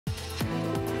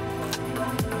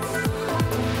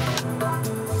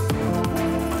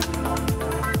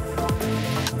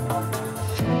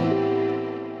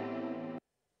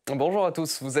bonjour à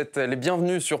tous, vous êtes les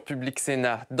bienvenus sur Public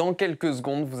Sénat. Dans quelques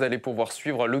secondes, vous allez pouvoir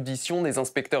suivre l'audition des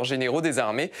inspecteurs généraux des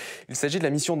armées. Il s'agit de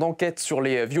la mission d'enquête sur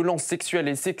les violences sexuelles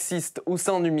et sexistes au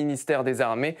sein du ministère des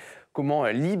Armées. Comment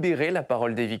libérer la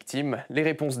parole des victimes? Les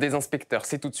réponses des inspecteurs,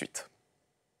 c'est tout de suite.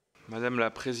 Madame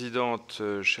la Présidente,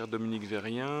 chère Dominique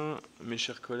Vérien, mes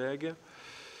chers collègues,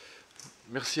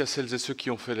 merci à celles et ceux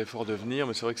qui ont fait l'effort de venir,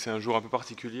 mais c'est vrai que c'est un jour un peu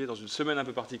particulier, dans une semaine un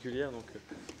peu particulière, donc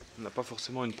on n'a pas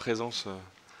forcément une présence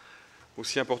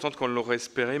aussi importante qu'on l'aurait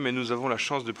espéré, mais nous avons la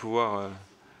chance de pouvoir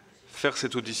faire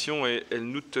cette audition et elle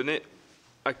nous tenait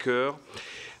à cœur.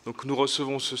 Donc nous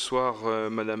recevons ce soir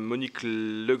Madame Monique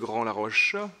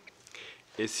Legrand-Laroche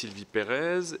et Sylvie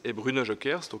Perez et Bruno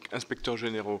Jockers, donc inspecteurs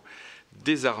généraux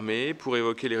des armées, pour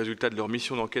évoquer les résultats de leur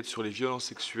mission d'enquête sur les violences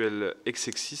sexuelles et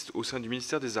sexistes au sein du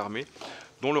ministère des Armées,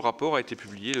 dont le rapport a été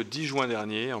publié le 10 juin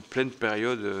dernier, en pleine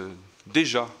période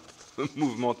déjà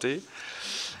mouvementée.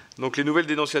 Donc les nouvelles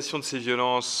dénonciations de ces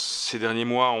violences ces derniers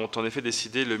mois ont en effet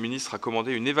décidé, le ministre a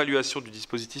commandé une évaluation du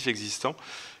dispositif existant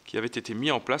qui avait été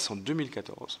mis en place en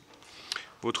 2014.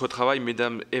 Votre travail,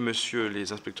 mesdames et messieurs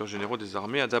les inspecteurs généraux des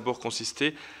armées, a d'abord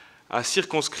consisté à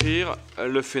circonscrire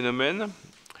le phénomène.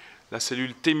 La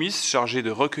cellule Thémis, chargée de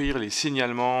recueillir les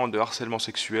signalements de harcèlement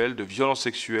sexuel, de violences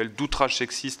sexuelles, d'outrage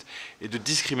sexiste et de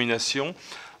discrimination,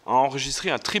 a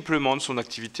enregistré un triplement de son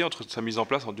activité entre sa mise en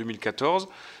place en 2014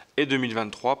 et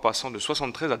 2023, passant de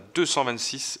 73 à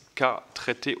 226 cas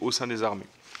traités au sein des armées.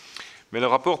 Mais le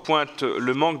rapport pointe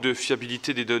le manque de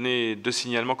fiabilité des données de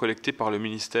signalement collectées par le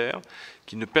ministère,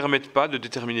 qui ne permettent pas de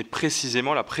déterminer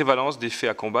précisément la prévalence des faits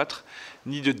à combattre,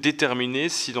 ni de déterminer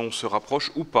si l'on se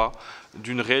rapproche ou pas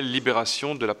d'une réelle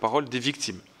libération de la parole des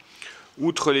victimes.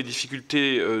 Outre les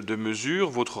difficultés de mesure,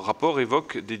 votre rapport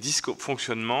évoque des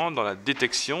dysfonctionnements dans la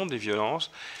détection des violences,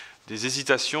 des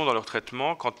hésitations dans leur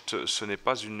traitement quand ce n'est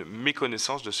pas une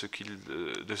méconnaissance de ce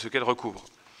qu'elles recouvrent.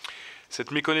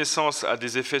 Cette méconnaissance a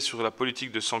des effets sur la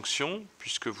politique de sanctions,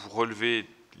 puisque vous relevez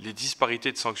les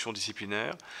disparités de sanctions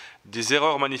disciplinaires, des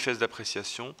erreurs manifestes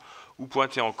d'appréciation, ou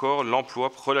pointez encore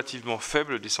l'emploi relativement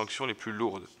faible des sanctions les plus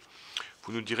lourdes.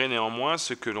 Vous nous direz néanmoins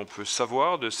ce que l'on peut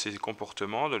savoir de ces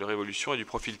comportements, de leur évolution et du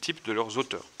profil type de leurs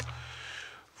auteurs.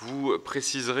 Vous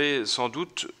préciserez sans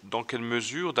doute dans quelle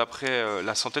mesure, d'après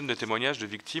la centaine de témoignages de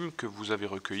victimes que vous avez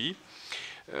recueillis,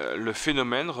 le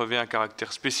phénomène revêt un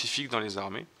caractère spécifique dans les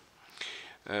armées.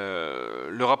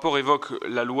 Le rapport évoque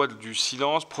la loi du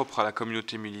silence propre à la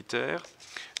communauté militaire,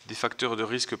 des facteurs de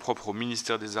risque propres au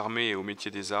ministère des Armées et au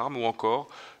métier des armes, ou encore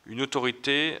une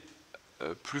autorité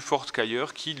plus forte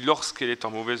qu'ailleurs qui, lorsqu'elle est en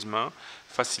mauvaise main,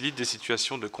 facilite des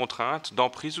situations de contrainte,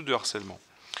 d'emprise ou de harcèlement.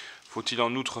 Faut-il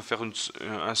en outre faire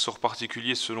un sort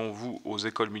particulier, selon vous, aux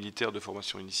écoles militaires de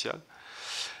formation initiale?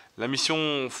 La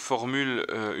mission formule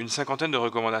une cinquantaine de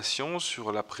recommandations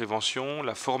sur la prévention,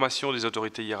 la formation des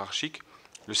autorités hiérarchiques,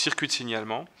 le circuit de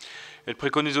signalement. Elle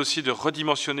préconise aussi de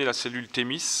redimensionner la cellule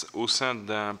Thémis au sein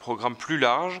d'un programme plus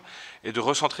large et de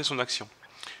recentrer son action.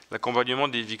 L'accompagnement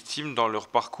des victimes dans leur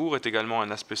parcours est également un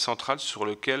aspect central sur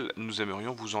lequel nous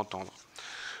aimerions vous entendre.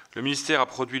 Le ministère a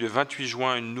produit le 28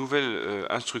 juin une nouvelle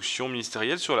instruction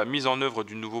ministérielle sur la mise en œuvre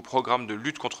du nouveau programme de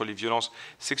lutte contre les violences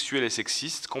sexuelles et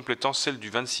sexistes, complétant celle du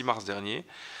 26 mars dernier.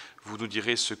 Vous nous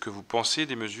direz ce que vous pensez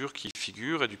des mesures qui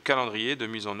figurent et du calendrier de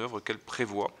mise en œuvre qu'elle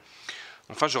prévoit.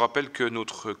 Enfin, je rappelle que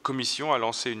notre commission a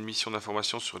lancé une mission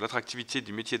d'information sur l'attractivité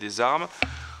du métier des armes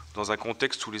dans un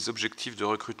contexte où les objectifs de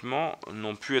recrutement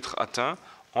n'ont pu être atteints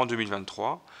en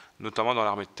 2023, notamment dans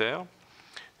l'armée de terre.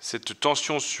 Cette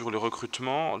tension sur le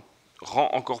recrutement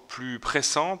rend encore plus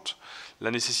pressante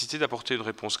la nécessité d'apporter une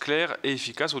réponse claire et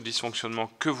efficace aux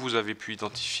dysfonctionnements que vous avez pu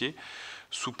identifier,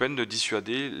 sous peine de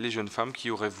dissuader les jeunes femmes qui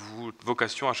auraient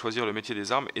vocation à choisir le métier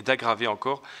des armes et d'aggraver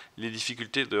encore les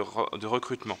difficultés de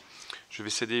recrutement. Je vais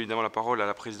céder évidemment la parole à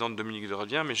la présidente Dominique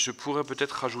Legrand-Laroche, mais je pourrais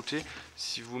peut-être rajouter,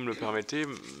 si vous me le permettez,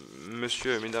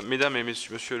 mesdames et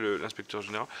messieurs, monsieur l'inspecteur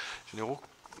généraux,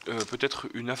 peut-être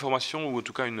une information ou en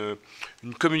tout cas une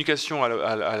communication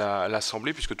à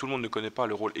l'Assemblée, puisque tout le monde ne connaît pas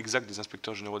le rôle exact des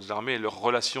inspecteurs généraux des armées et leur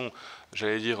relation,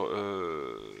 j'allais dire,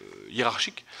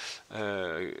 hiérarchique.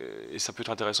 Et ça peut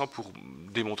être intéressant pour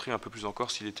démontrer un peu plus encore,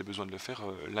 s'il était besoin de le faire,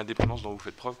 l'indépendance dont vous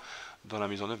faites preuve dans la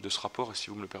mise en œuvre de ce rapport. Et si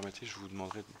vous me le permettez, je vous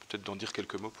demanderai peut-être d'en dire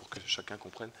quelques mots pour que chacun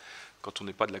comprenne, quand on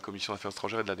n'est pas de la Commission d'affaires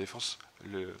étrangères et de la défense,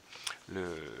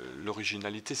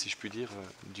 l'originalité, si je puis dire,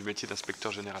 du métier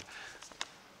d'inspecteur général.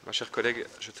 Ma chère collègue,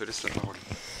 je te laisse la parole.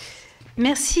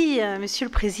 Merci, Monsieur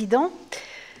le Président.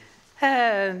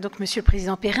 Donc, Monsieur le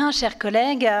Président Perrin, chers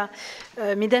collègues,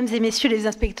 Mesdames et Messieurs les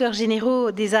inspecteurs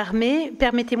généraux des armées,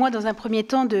 permettez-moi dans un premier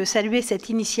temps de saluer cette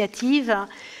initiative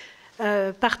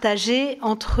partagé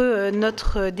entre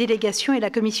notre délégation et la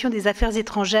commission des affaires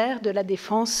étrangères, de la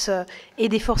défense et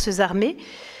des forces armées.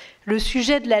 Le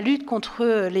sujet de la lutte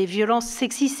contre les violences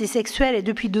sexistes et sexuelles est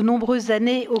depuis de nombreuses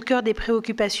années au cœur des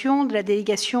préoccupations de la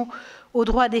délégation aux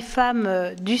droits des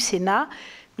femmes du Sénat.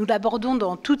 Nous l'abordons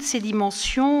dans toutes ses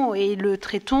dimensions et le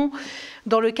traitons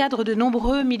dans le cadre de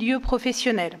nombreux milieux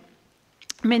professionnels.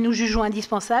 Mais nous jugeons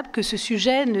indispensable que ce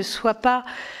sujet ne soit pas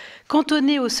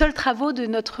cantonné aux seuls travaux de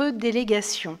notre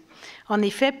délégation. En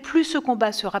effet, plus ce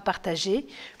combat sera partagé,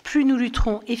 plus nous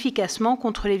lutterons efficacement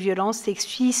contre les violences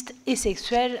sexistes et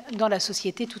sexuelles dans la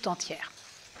société tout entière.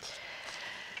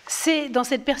 C'est dans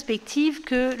cette perspective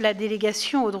que la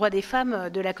délégation aux droits des femmes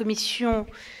de la Commission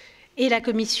et la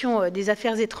Commission des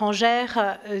affaires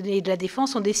étrangères et de la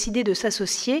défense ont décidé de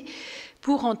s'associer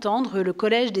pour entendre le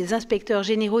Collège des inspecteurs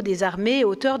généraux des armées,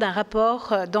 auteur d'un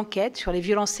rapport d'enquête sur les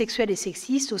violences sexuelles et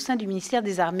sexistes au sein du ministère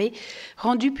des Armées,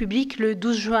 rendu public le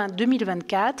 12 juin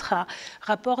 2024,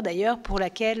 rapport d'ailleurs pour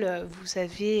lequel vous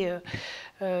avez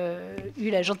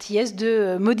eu la gentillesse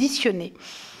de m'auditionner.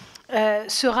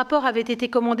 Ce rapport avait été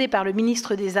commandé par le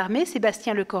ministre des Armées,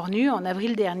 Sébastien Lecornu, en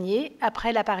avril dernier,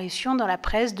 après l'apparition dans la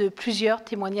presse de plusieurs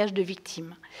témoignages de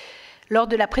victimes. Lors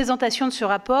de la présentation de ce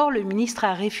rapport, le ministre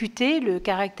a réfuté le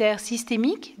caractère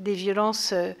systémique des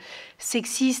violences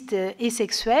sexistes et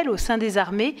sexuelles au sein des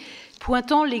armées,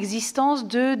 pointant l'existence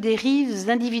de dérives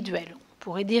individuelles. On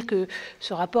pourrait dire que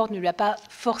ce rapport ne lui a pas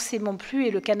forcément plu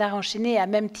et le Canard enchaîné a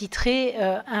même titré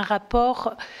un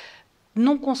rapport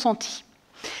non consenti.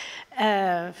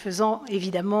 Faisant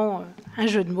évidemment un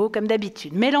jeu de mots comme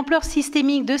d'habitude. Mais l'ampleur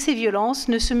systémique de ces violences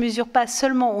ne se mesure pas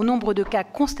seulement au nombre de cas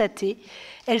constatés,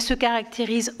 elle se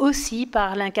caractérise aussi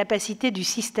par l'incapacité du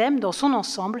système dans son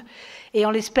ensemble et en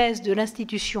l'espèce de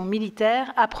l'institution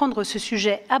militaire à prendre ce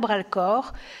sujet à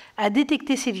bras-le-corps, à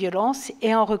détecter ces violences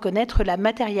et à en reconnaître la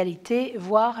matérialité,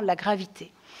 voire la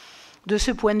gravité. De ce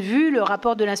point de vue, le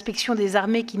rapport de l'inspection des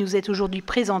armées qui nous est aujourd'hui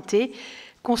présenté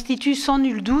constitue sans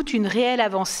nul doute une réelle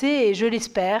avancée et, je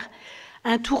l'espère,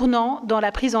 un tournant dans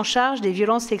la prise en charge des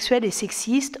violences sexuelles et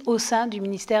sexistes au sein du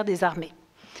ministère des Armées.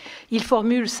 Il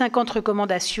formule 50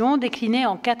 recommandations déclinées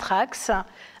en 4 axes: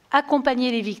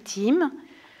 accompagner les victimes,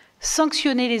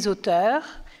 sanctionner les auteurs,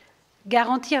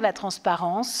 garantir la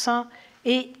transparence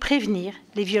et prévenir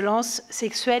les violences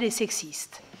sexuelles et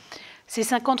sexistes. Ces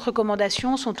 50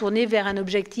 recommandations sont tournées vers un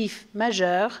objectif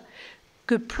majeur: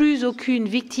 que plus aucune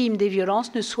victime des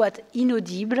violences ne soit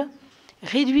inaudible,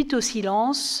 réduite au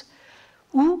silence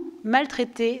ou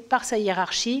maltraitée par sa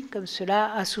hiérarchie, comme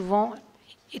cela a souvent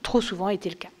et trop souvent été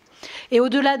le cas. Et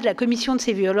au-delà de la commission de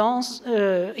ces violences,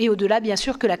 et au-delà bien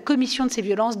sûr que la commission de ces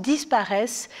violences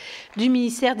disparaisse du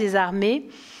ministère des Armées,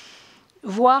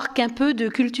 voire qu'un peu de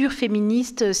culture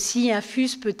féministe s'y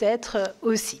infuse peut-être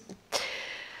aussi.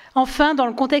 Enfin, dans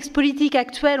le contexte politique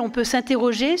actuel, on peut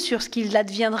s'interroger sur ce qu'il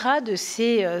adviendra de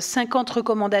ces 50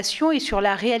 recommandations et sur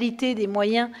la réalité des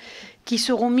moyens qui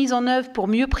seront mis en œuvre pour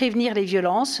mieux prévenir les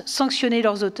violences, sanctionner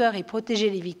leurs auteurs et protéger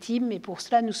les victimes. Et pour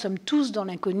cela, nous sommes tous dans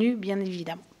l'inconnu, bien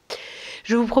évidemment.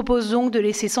 Je vous propose donc de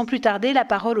laisser sans plus tarder la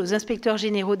parole aux inspecteurs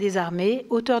généraux des armées,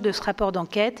 auteurs de ce rapport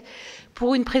d'enquête,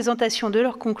 pour une présentation de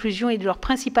leurs conclusions et de leurs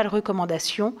principales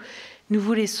recommandations. Nous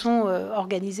vous laissons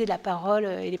organiser la parole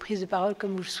et les prises de parole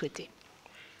comme vous le souhaitez.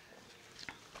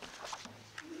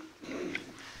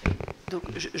 Donc,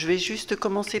 je vais juste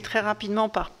commencer très rapidement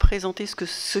par présenter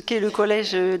ce qu'est le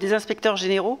Collège des inspecteurs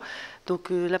généraux.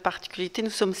 Donc, la particularité, nous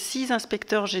sommes 6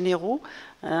 inspecteurs généraux,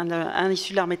 un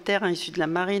issu de l'armée de terre, un issu de la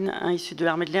marine, un issu de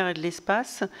l'armée de l'air et de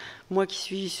l'espace, moi qui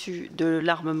suis issu de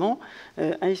l'armement,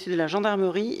 un issu de la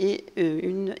gendarmerie et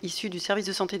une issue du service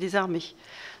de santé des armées.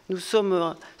 Nous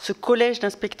sommes, ce collège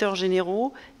d'inspecteurs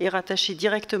généraux est rattaché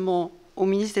directement au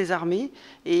ministre des Armées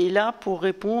et est là pour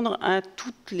répondre à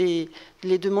toutes les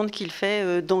demandes qu'il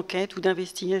fait d'enquête ou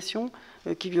d'investigation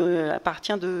qui lui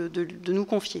appartient de nous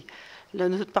confier.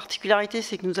 Notre particularité,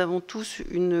 c'est que nous avons tous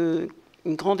une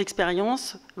grande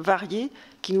expérience variée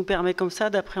qui nous permet comme ça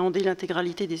d'appréhender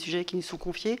l'intégralité des sujets qui nous sont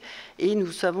confiés et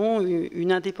nous avons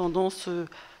une indépendance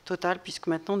totale puisque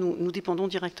maintenant nous dépendons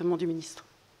directement du ministre.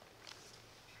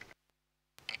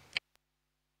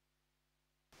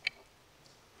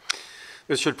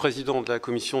 Monsieur le Président de la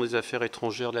Commission des Affaires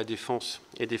étrangères, de la Défense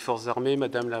et des Forces armées,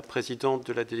 Madame la Présidente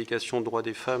de la Délégation aux droits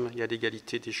des femmes et à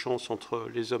l'égalité des chances entre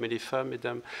les hommes et les femmes,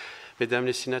 Mesdames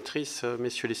les sénatrices,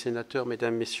 Messieurs les sénateurs,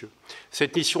 Mesdames, Messieurs.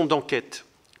 Cette mission d'enquête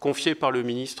confiée par le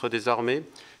ministre des Armées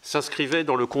s'inscrivait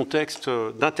dans le contexte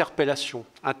d'interpellation,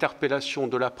 interpellation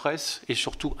de la presse et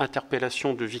surtout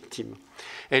interpellation de victimes.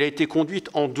 Elle a été conduite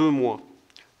en 2 mois,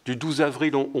 du 12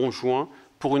 avril au 11 juin,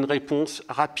 pour une réponse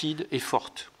rapide et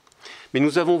forte. Mais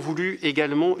nous avons voulu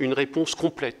également une réponse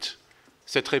complète.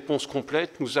 Cette réponse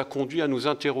complète nous a conduit à nous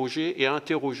interroger et à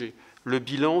interroger le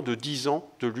bilan de 10 ans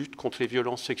de lutte contre les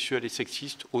violences sexuelles et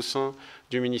sexistes au sein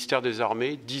du ministère des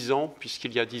Armées. 10 ans,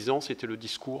 puisqu'il y a 10 ans, c'était le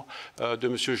discours de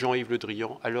M. Jean-Yves Le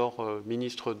Drian, alors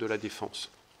ministre de la Défense.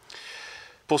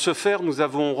 Pour ce faire, nous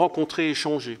avons rencontré et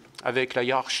échangé avec la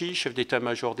hiérarchie, chef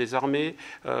d'état-major des armées,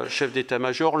 chef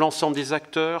d'état-major, l'ensemble des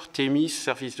acteurs, TMIS,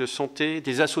 services de santé,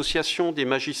 des associations, des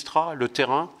magistrats, le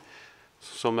terrain.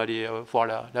 Nous sommes allés voir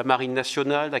la Marine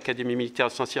nationale, l'Académie militaire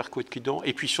de Saint-Cyr-Coët-Quidan,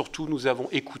 et puis surtout, nous avons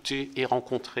écouté et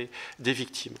rencontré des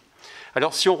victimes.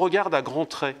 Alors, si on regarde à grands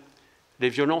traits les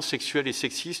violences sexuelles et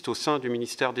sexistes au sein du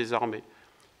ministère des Armées,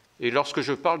 et lorsque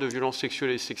je parle de violences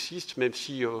sexuelles et sexistes, même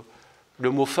si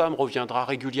le mot femme reviendra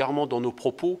régulièrement dans nos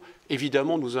propos,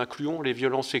 évidemment, nous incluons les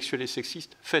violences sexuelles et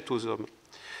sexistes faites aux hommes.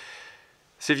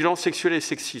 Ces violences sexuelles et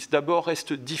sexistes, d'abord,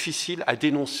 restent difficiles à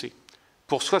dénoncer.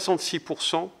 Pour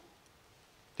 66%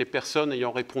 des personnes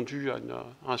ayant répondu à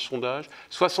un sondage,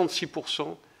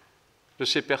 66% de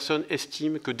ces personnes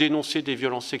estiment que dénoncer des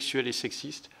violences sexuelles et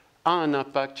sexistes a un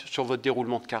impact sur votre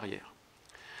déroulement de carrière.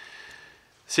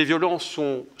 Ces violences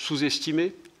sont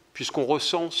sous-estimées, puisqu'on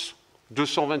recense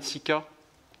 226 cas,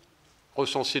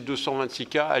 recensés 226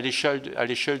 cas à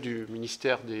l'échelle du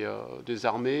ministère des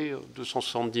Armées,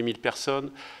 270 000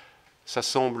 personnes, ça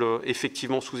semble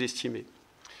effectivement sous-estimé.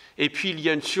 Et puis il y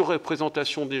a une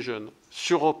surreprésentation des jeunes.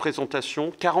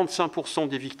 Surreprésentation, 45%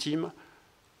 des victimes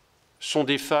sont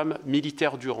des femmes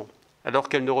militaires du rang, alors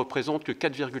qu'elles ne représentent que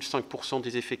 4,5%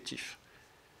 des effectifs.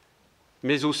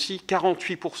 Mais aussi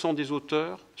 48% des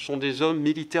auteurs sont des hommes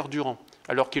militaires du rang,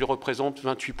 alors qu'ils représentent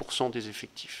 28% des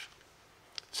effectifs.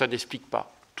 Ça n'explique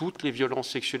pas toutes les violences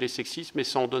sexuelles et sexistes, mais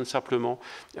ça en donne simplement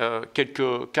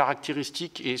quelques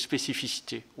caractéristiques et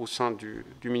spécificités au sein du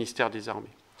ministère des Armées.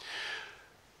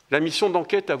 La mission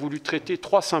d'enquête a voulu traiter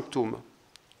 3 symptômes.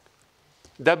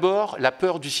 D'abord, la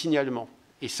peur du signalement,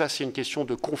 et ça c'est une question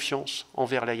de confiance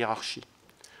envers la hiérarchie.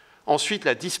 Ensuite,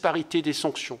 la disparité des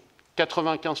sanctions.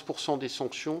 95% des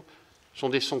sanctions sont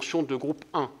des sanctions de groupe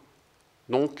 1,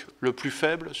 donc le plus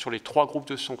faible sur les 3 groupes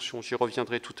de sanctions, j'y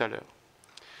reviendrai tout à l'heure.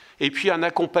 Et puis un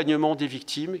accompagnement des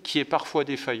victimes qui est parfois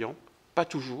défaillant, pas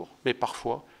toujours, mais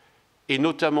parfois, et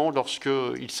notamment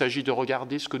lorsqu'il s'agit de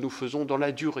regarder ce que nous faisons dans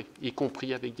la durée, y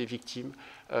compris avec des victimes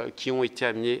qui ont été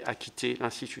amenées à quitter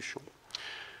l'institution.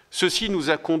 Ceci nous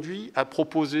a conduit à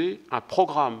proposer un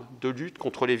programme de lutte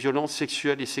contre les violences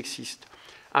sexuelles et sexistes,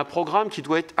 un programme qui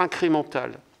doit être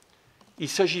incrémental. Il ne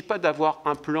s'agit pas d'avoir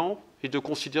un plan et de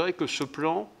considérer que ce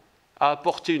plan a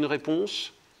apporté une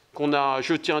réponse, qu'on a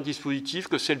jeté un dispositif,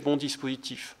 que c'est le bon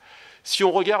dispositif. Si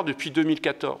on regarde depuis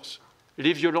 2014,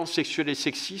 les violences sexuelles et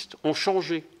sexistes ont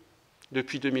changé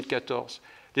depuis 2014.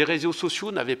 Les réseaux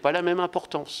sociaux n'avaient pas la même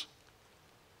importance.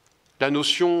 Des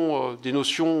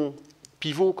notions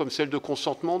pivots comme celle de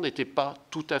consentement n'étaient pas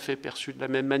tout à fait perçues de la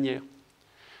même manière.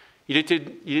 Il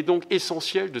est donc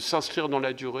essentiel de s'inscrire dans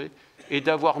la durée et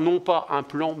d'avoir non pas un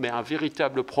plan, mais un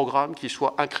véritable programme qui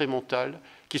soit incrémental,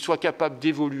 qui soit capable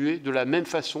d'évoluer de la même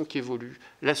façon qu'évolue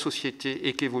la société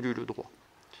et qu'évolue le droit.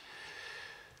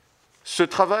 Ce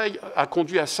travail a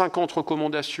conduit à 50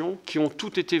 recommandations qui ont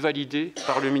toutes été validées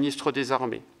par le ministre des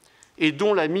Armées et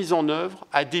dont la mise en œuvre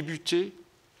a débuté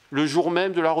le jour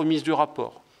même de la remise du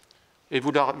rapport. Et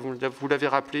vous l'avez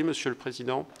rappelé, Monsieur le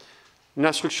Président, une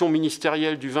instruction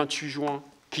ministérielle du 28 juin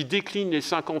qui décline les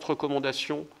 50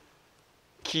 recommandations,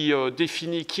 qui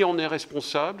définit qui en est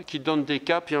responsable, qui donne des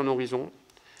caps et un horizon,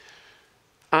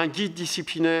 un guide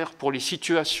disciplinaire pour les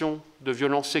situations de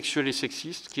violences sexuelles et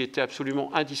sexistes qui était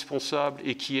absolument indispensable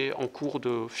et qui est en cours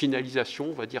de finalisation,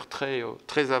 on va dire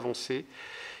très avancé,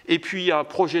 et puis un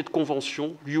projet de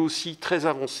convention, lui aussi très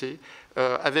avancé,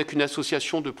 avec une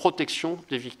association de protection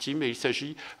des victimes, et il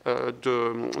s'agit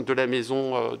de la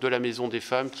maison des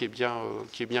femmes qui est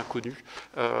bien connue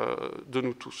de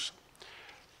nous tous.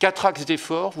 4 axes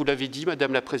d'effort, vous l'avez dit,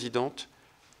 Madame la Présidente: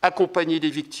 accompagner les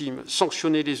victimes,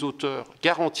 sanctionner les auteurs,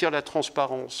 garantir la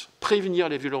transparence, prévenir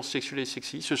les violences sexuelles et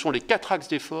sexistes. Ce sont les 4 axes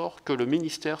d'effort que le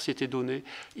ministère s'était donné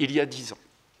il y a 10 ans.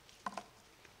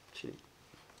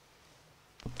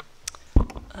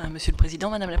 Monsieur le Président,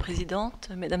 Madame la Présidente,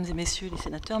 Mesdames et Messieurs les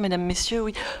sénateurs, Mesdames, Messieurs,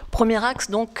 oui. Premier axe,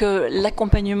 donc,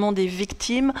 l'accompagnement des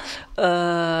victimes.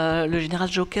 Le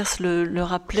général Jockers le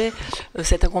rappelait,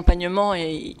 cet accompagnement,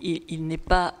 il n'est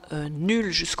pas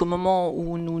nul jusqu'au moment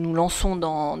où nous nous lançons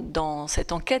dans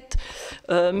cette enquête,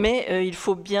 mais il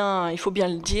faut bien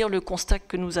le dire, le constat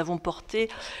que nous avons porté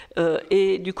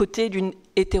est du côté d'une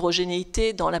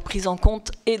hétérogénéité dans la prise en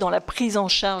compte et dans la prise en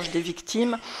charge des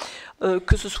victimes,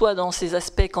 que ce soit dans ces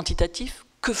aspects quantitatifs,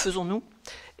 que faisons-nous,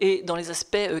 et dans les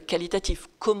aspects qualitatifs.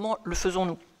 Comment le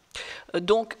faisons-nous?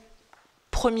 Donc,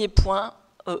 premier point,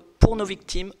 pour nos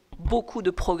victimes, beaucoup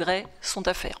de progrès sont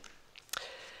à faire.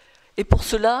 Et pour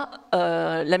cela,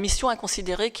 la mission a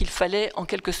considéré qu'il fallait en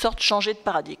quelque sorte changer de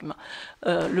paradigme.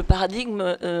 Le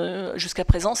paradigme, jusqu'à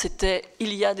présent, c'était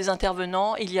il y a des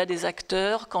intervenants, il y a des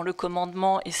acteurs. Quand le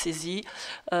commandement est saisi,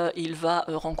 il va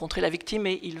rencontrer la victime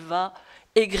et il va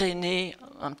égrener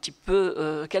un petit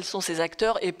peu quels sont ces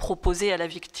acteurs et proposer à la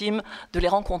victime de les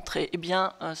rencontrer. Eh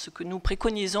bien, ce que nous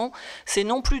préconisons, c'est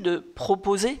non plus de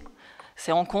proposer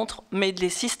ces rencontres, mais de les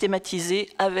systématiser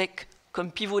avec comme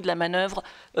pivot de la manœuvre,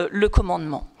 le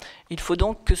commandement. Il faut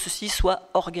donc que ceci soit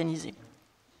organisé.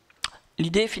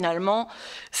 L'idée, finalement,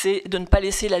 c'est de ne pas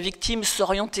laisser la victime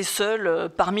s'orienter seule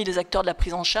parmi les acteurs de la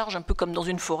prise en charge, un peu comme dans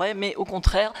une forêt, mais au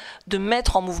contraire, de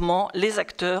mettre en mouvement les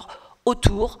acteurs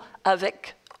autour,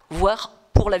 avec, voire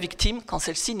pour la victime, quand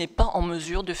celle-ci n'est pas en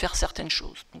mesure de faire certaines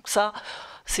choses. Donc ça,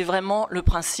 c'est vraiment le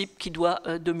principe qui doit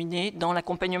dominer dans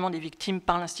l'accompagnement des victimes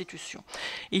par l'institution.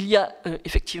 Il y a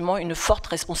effectivement une forte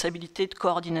responsabilité de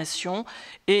coordination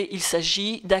et il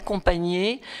s'agit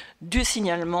d'accompagner du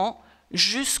signalement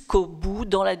jusqu'au bout,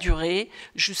 dans la durée,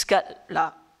 jusqu'à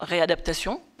la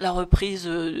réadaptation, la reprise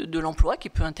de l'emploi qui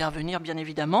peut intervenir bien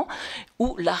évidemment,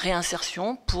 ou la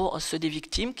réinsertion pour ceux des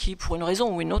victimes qui, pour une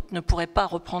raison ou une autre, ne pourraient pas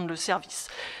reprendre le service.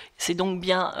 C'est donc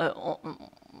bien...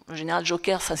 le général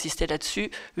Jockers insistait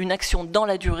là-dessus, une action dans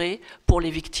la durée pour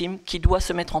les victimes qui doit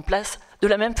se mettre en place de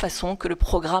la même façon que le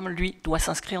programme, lui, doit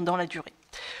s'inscrire dans la durée.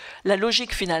 La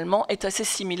logique, finalement, est assez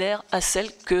similaire à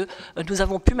celle que nous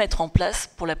avons pu mettre en place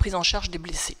pour la prise en charge des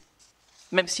blessés,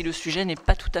 même si le sujet n'est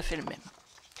pas tout à fait le même.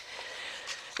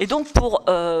 Et donc, pour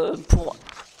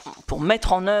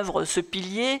mettre en œuvre ce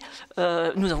pilier,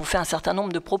 nous avons fait un certain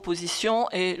nombre de propositions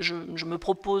et je me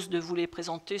propose de vous les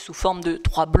présenter sous forme de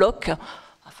 3 blocs,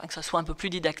 afin que ça soit un peu plus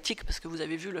didactique, parce que vous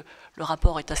avez vu, le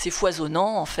rapport est assez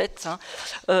foisonnant, en fait.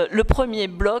 Le premier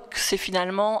bloc, c'est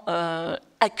finalement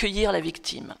accueillir la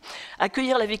victime.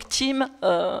 Accueillir la victime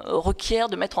requiert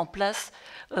de mettre en place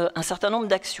un certain nombre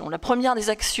d'actions. La première des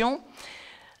actions,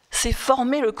 c'est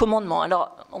former le commandement.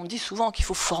 Alors, on me dit souvent qu'il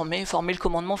faut former le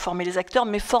commandement, former les acteurs,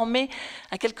 mais former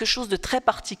à quelque chose de très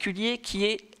particulier qui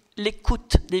est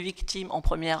l'écoute des victimes en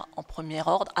premier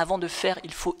ordre. Avant de faire,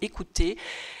 il faut écouter.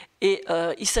 Et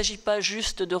il ne s'agit pas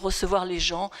juste de recevoir les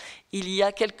gens, il y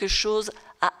a quelque chose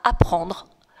à apprendre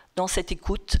dans cette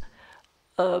écoute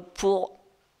pour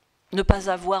ne pas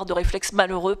avoir de réflexes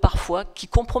malheureux parfois qui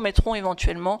compromettront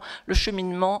éventuellement le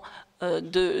cheminement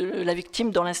de la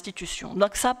victime dans l'institution.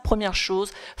 Donc ça, première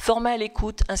chose, former à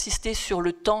l'écoute, insister sur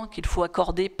le temps qu'il faut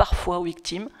accorder parfois aux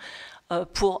victimes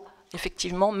pour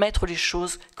effectivement mettre les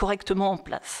choses correctement en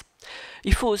place.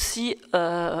 Il faut aussi,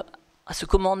 à ce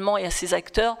commandement et à ces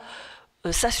acteurs,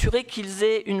 s'assurer qu'ils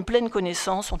aient une pleine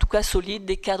connaissance, en tout cas solide,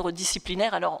 des cadres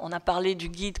disciplinaires. Alors, on a parlé du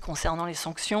guide concernant les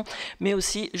sanctions, mais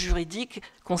aussi juridique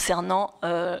concernant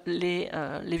les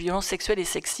violences sexuelles et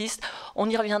sexistes. On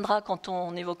y reviendra quand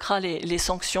on évoquera les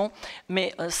sanctions,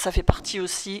 mais ça fait partie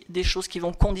aussi des choses qui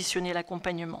vont conditionner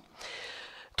l'accompagnement.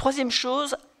 Troisième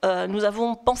chose, nous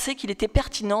avons pensé qu'il était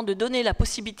pertinent de donner la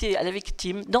possibilité à la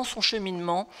victime, dans son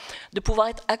cheminement, de pouvoir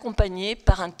être accompagnée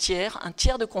par un tiers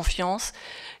de confiance,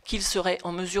 qu'il serait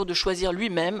en mesure de choisir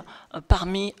lui-même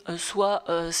parmi soit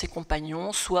ses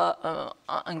compagnons, soit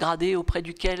un gradé auprès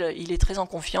duquel il est très en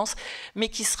confiance, mais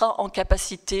qui sera en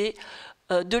capacité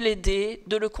de l'aider,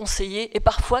 de le conseiller, et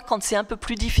parfois, quand c'est un peu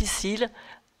plus difficile,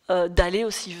 d'aller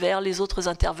aussi vers les autres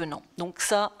intervenants. Donc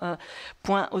ça,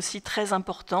 point aussi très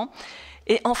important.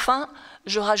 Et enfin,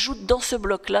 je rajoute dans ce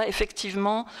bloc-là,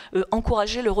 effectivement,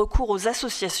 encourager le recours aux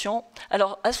associations.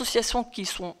 Alors, associations qui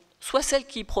sont soit celles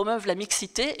qui promeuvent la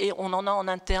mixité, et on en a en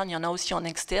interne, il y en a aussi en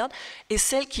externe, et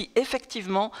celles qui,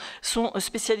 effectivement, sont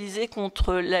spécialisées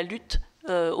contre la lutte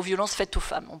aux violences faites aux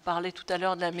femmes. On parlait tout à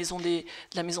l'heure de la maison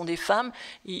des femmes,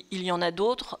 il y en a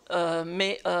d'autres,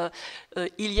 mais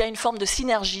il y a une forme de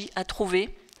synergie à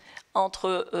trouver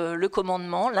entre le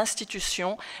commandement,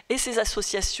 l'institution et ces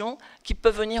associations qui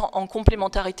peuvent venir en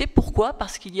complémentarité. Pourquoi ?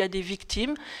 Parce qu'il y a des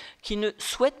victimes qui ne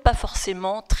souhaitent pas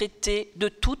forcément traiter de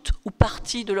toute ou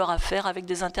partie de leur affaire avec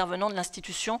des intervenants de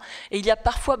l'institution, et il y a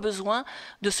parfois besoin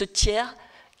de ce tiers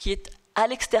qui est à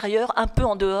l'extérieur, un peu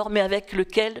en dehors, mais avec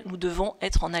lequel nous devons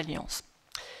être en alliance.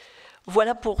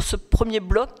 Voilà pour ce premier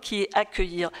bloc qui est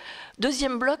accueillir.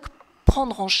 Deuxième bloc,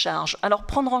 prendre en charge. Alors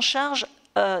prendre en charge,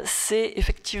 c'est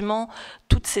effectivement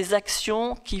toutes ces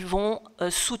actions qui vont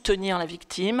soutenir la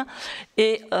victime.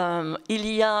 Et il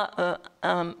y a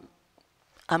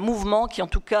un mouvement qui en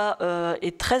tout cas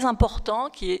est très important,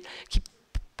 qui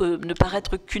peut ne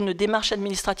paraître qu'une démarche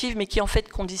administrative, mais qui en fait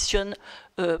conditionne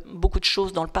beaucoup de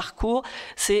choses dans le parcours,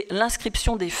 c'est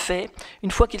l'inscription des faits, une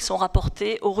fois qu'ils sont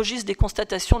rapportés, au registre des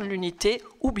constatations de l'unité,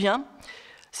 ou bien,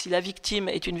 si la victime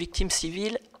est une victime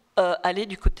civile, aller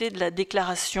du côté de la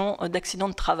déclaration d'accident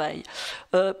de travail.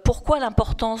 Pourquoi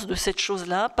l'importance de cette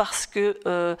chose-là? Parce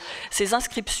que ces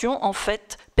inscriptions, en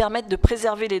fait, permettent de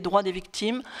préserver les droits des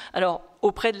victimes. Alors,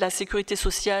 auprès de la sécurité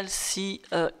sociale, si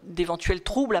d'éventuels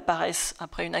troubles apparaissent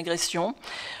après une agression,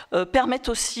 permettent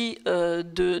aussi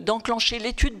d'enclencher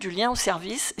l'étude du lien au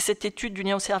service. Et cette étude du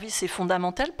lien au service est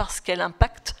fondamentale parce qu'elle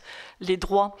impacte les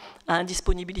droits à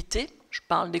indisponibilité. Je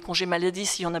parle des congés maladie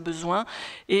s'il y en a besoin,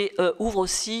 et ouvre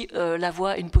aussi la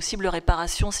voie à une possible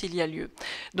réparation s'il y a lieu.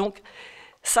 Donc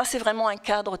ça, c'est vraiment un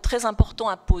cadre très important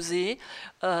à poser.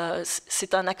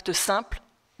 C'est un acte simple,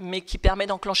 mais qui permet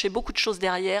d'enclencher beaucoup de choses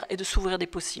derrière et de s'ouvrir des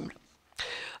possibles.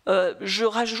 Je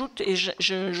rajoute, et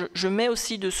je mets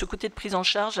aussi de ce côté de prise en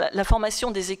charge, la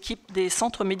formation des équipes des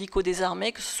centres médicaux des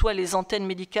armées, que ce soit les antennes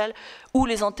médicales ou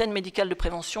les antennes médicales de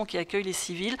prévention qui accueillent les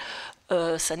civils.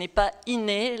 Ça n'est pas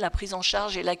inné, la prise en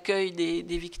charge et l'accueil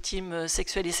des victimes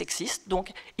sexuelles et sexistes.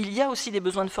 Donc il y a aussi des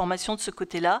besoins de formation de ce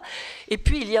côté-là. Et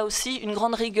puis il y a aussi une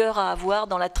grande rigueur à avoir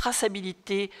dans la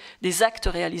traçabilité des actes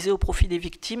réalisés au profit des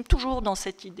victimes, toujours dans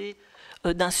cette idée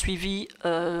d'un suivi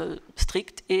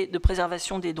strict et de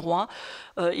préservation des droits.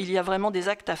 Il y a vraiment des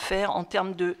actes à faire en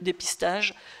termes de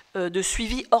dépistage, de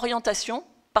suivi, orientation,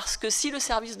 parce que si le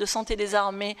service de santé des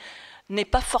armées n'est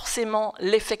pas forcément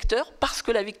l'effecteur, parce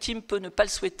que la victime peut ne pas le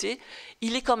souhaiter,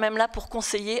 il est quand même là pour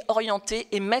conseiller, orienter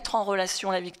et mettre en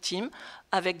relation la victime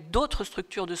avec d'autres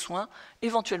structures de soins,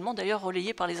 éventuellement d'ailleurs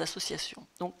relayées par les associations.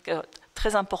 Donc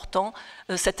très important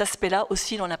cet aspect-là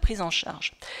aussi dans la prise en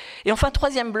charge. Et enfin,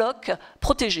 troisième bloc,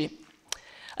 protéger.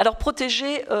 Alors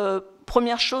protéger,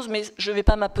 première chose, mais je ne vais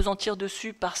pas m'appesantir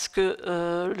dessus parce que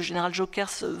le général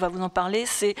Jockers va vous en parler,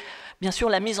 c'est bien sûr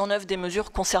la mise en œuvre des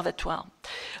mesures conservatoires.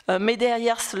 Mais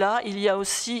derrière cela, il y a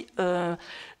aussi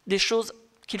des choses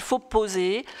qu'il faut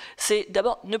poser. C'est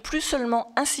d'abord ne plus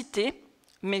seulement inciter,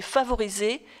 mais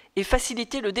favoriser et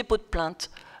faciliter le dépôt de plainte,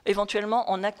 éventuellement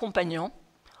en accompagnant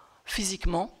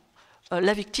physiquement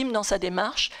la victime dans sa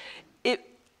démarche, et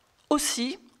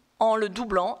aussi en le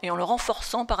doublant et en le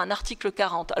renforçant par un article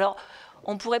 40. Alors,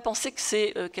 on pourrait penser que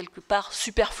c'est quelque part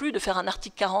superflu de faire un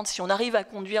article 40 si on arrive à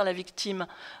conduire la victime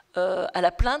à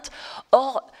la plainte.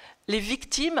 Or, les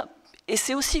victimes, et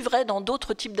c'est aussi vrai dans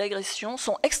d'autres types d'agressions,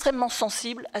 sont extrêmement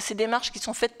sensibles à ces démarches qui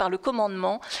sont faites par le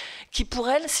commandement, qui pour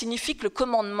elles signifient que le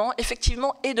commandement,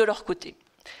 effectivement, est de leur côté.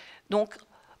 Donc,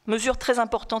 mesure très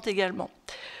importante également.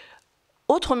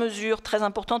 Autre mesure très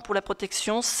importante pour la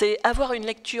protection, c'est avoir une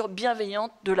lecture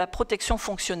bienveillante de la protection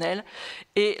fonctionnelle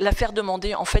et la faire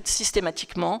demander en fait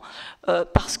systématiquement,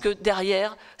 parce que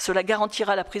derrière, cela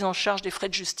garantira la prise en charge des frais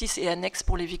de justice et annexes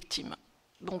pour les victimes.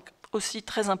 Donc aussi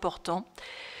très important.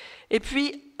 Et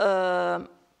puis, pas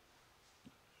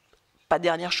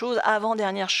dernière chose,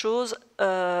 avant-dernière chose,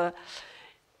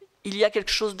 il y a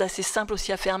quelque chose d'assez simple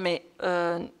aussi à faire, mais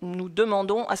nous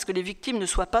demandons à ce que les victimes ne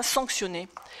soient pas sanctionnées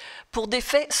pour des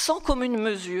faits sans commune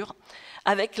mesure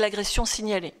avec l'agression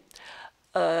signalée.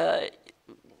 On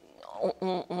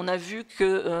a vu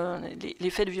que les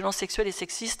faits de violences sexuelles et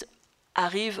sexistes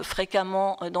arrivent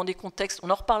fréquemment dans des contextes, on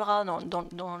en reparlera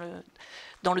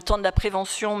dans le temps de la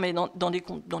prévention, mais dans des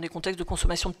contextes de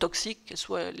consommation de toxiques, qu'elles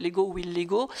soient légaux ou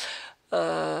illégaux.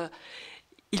 Il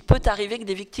peut arriver que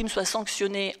des victimes soient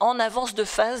sanctionnées en avance de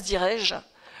phase, dirais-je,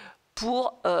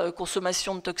 pour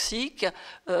consommation de toxiques,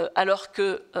 alors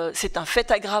que c'est un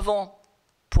fait aggravant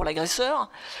pour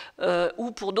l'agresseur,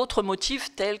 ou pour d'autres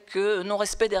motifs tels que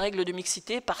non-respect des règles de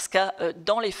mixité, parce que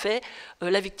dans les faits,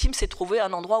 la victime s'est trouvée à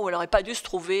un endroit où elle n'aurait pas dû se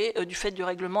trouver du fait du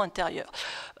règlement intérieur.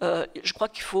 Je crois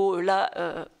qu'il faut là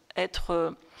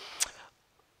être,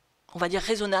 on va dire,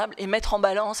 raisonnable et mettre en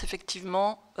balance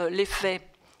effectivement les faits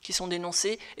qui sont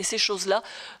dénoncés et ces choses-là,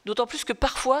 d'autant plus que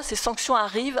parfois ces sanctions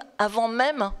arrivent avant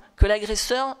même que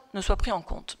l'agresseur ne soit pris en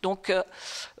compte. Donc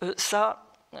ça,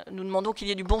 nous demandons qu'il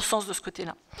y ait du bon sens de ce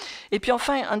côté-là. Et puis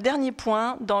enfin, un dernier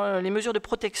point, dans les mesures de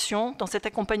protection, dans cet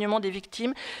accompagnement des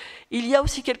victimes, il y a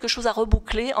aussi quelque chose à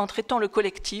reboucler en traitant le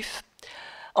collectif,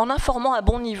 en informant à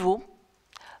bon niveau,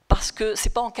 parce que ce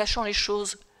n'est pas en cachant les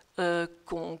choses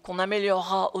qu'on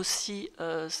améliorera aussi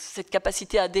cette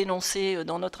capacité à dénoncer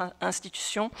dans notre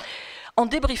institution, en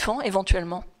débriefant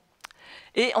éventuellement,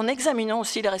 et en examinant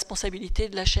aussi les responsabilités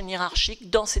de la chaîne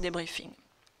hiérarchique dans ces débriefings.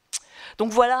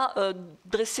 Donc voilà,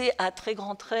 dressé à très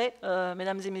grands traits,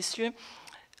 mesdames et messieurs,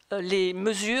 les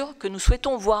mesures que nous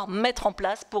souhaitons voir mettre en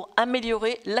place pour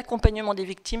améliorer l'accompagnement des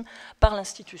victimes par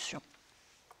l'institution.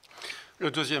 Le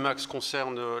deuxième axe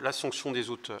concerne la sanction des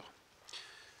auteurs.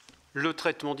 Le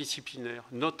traitement disciplinaire,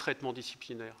 notre traitement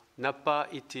disciplinaire, n'a pas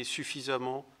été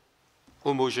suffisamment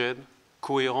homogène,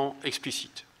 cohérent,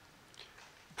 explicite.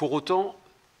 Pour autant,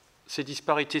 ces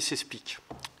disparités s'expliquent.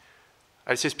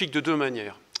 Elles s'expliquent de deux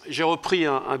manières. J'ai repris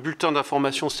un bulletin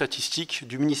d'information statistique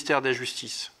du ministère de la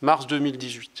Justice, mars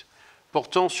 2018,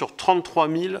 portant sur 33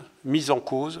 000 mises en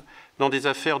cause dans des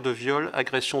affaires de viol,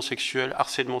 agression sexuelle,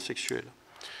 harcèlement sexuel.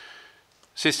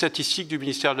 Ces statistiques du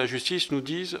ministère de la Justice nous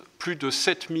disent que plus de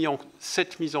 7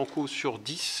 mises en cause sur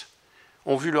 10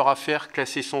 ont vu leur affaire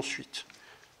classée sans suite.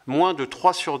 Moins de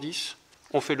 3 sur 10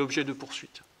 ont fait l'objet de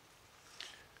poursuites.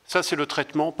 Ça, c'est le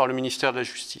traitement par le ministère de la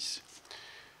Justice.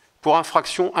 Pour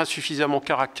infraction insuffisamment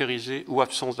caractérisée ou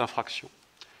absence d'infraction.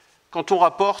 Quand on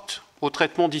rapporte au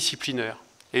traitement disciplinaire,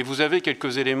 et vous avez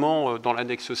quelques éléments dans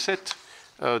l'annexe 7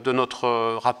 de notre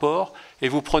rapport, et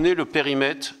vous prenez le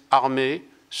périmètre armées,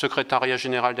 secrétariat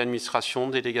général d'administration,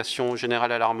 délégation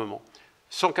générale à l'armement.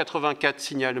 184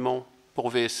 signalements pour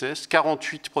VSS,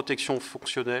 48 protections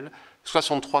fonctionnelles,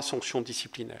 63 sanctions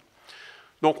disciplinaires.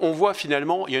 Donc on voit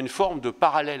finalement, il y a une forme de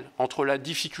parallèle entre la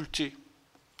difficulté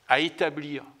à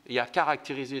établir et à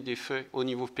caractériser des faits au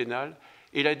niveau pénal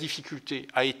et la difficulté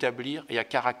à établir et à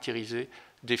caractériser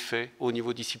des faits au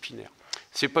niveau disciplinaire.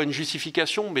 Ce n'est pas une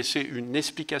justification, mais c'est une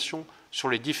explication sur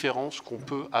les différences qu'on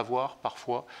peut avoir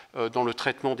parfois dans le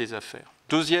traitement des affaires.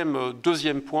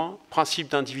 Deuxième point, principe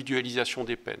d'individualisation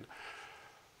des peines.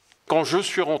 Quand je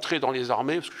suis rentré dans les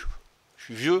armées, parce que je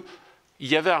suis vieux, il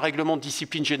y avait un règlement de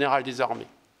discipline générale des armées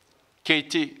qui a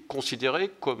été considéré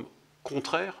comme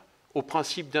contraire au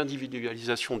principe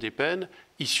d'individualisation des peines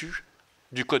issu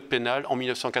du Code pénal en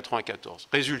 1994.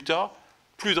 Résultat,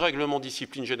 plus de règlement de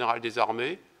discipline générale des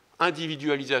armées,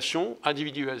 individualisation,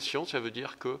 ça veut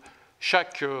dire que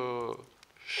chaque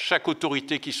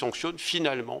autorité qui sanctionne,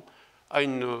 finalement, a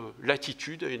une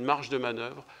latitude, a une marge de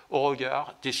manœuvre au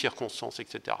regard des circonstances,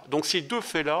 etc. Donc ces deux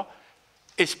faits-là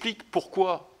expliquent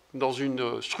pourquoi, dans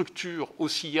une structure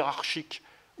aussi hiérarchique,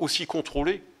 aussi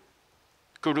contrôlée,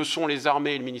 que le sont les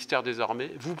armées et le ministère des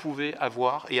Armées, vous pouvez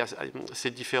avoir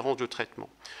ces différences de traitement.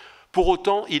 Pour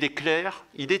autant, il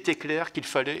était clair qu'il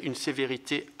fallait une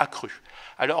sévérité accrue.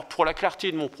 Alors, pour la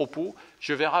clarté de mon propos,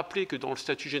 je vais rappeler que dans le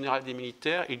statut général des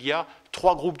militaires, il y a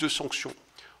 3 groupes de sanctions.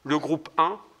 Le groupe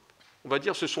 1, on va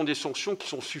dire, ce sont des sanctions qui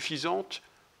sont suffisantes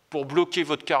pour bloquer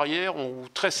votre carrière ou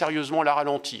très sérieusement la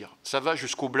ralentir. Ça va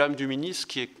jusqu'au blâme du ministre,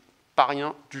 qui n'est pas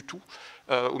rien du tout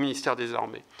au ministère des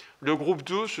Armées. Le groupe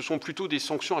 2, ce sont plutôt des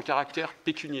sanctions à caractère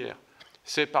pécuniaire.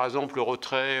 C'est par exemple le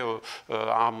retrait,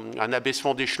 un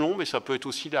abaissement d'échelon, mais ça peut être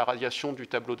aussi la radiation du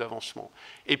tableau d'avancement.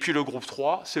 Et puis le groupe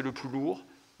 3, c'est le plus lourd,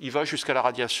 il va jusqu'à la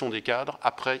radiation des cadres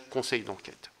après conseil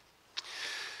d'enquête.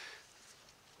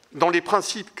 Dans les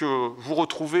principes que vous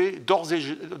retrouvez d'ores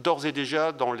et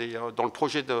déjà dans le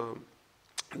projet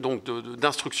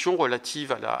d'instruction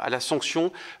relative à la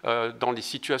sanction dans les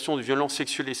situations de violences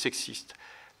sexuelles et sexistes,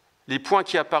 les points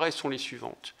qui apparaissent sont les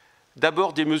suivantes.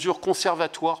 D'abord, des mesures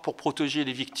conservatoires pour protéger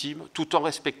les victimes, tout en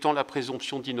respectant la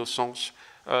présomption d'innocence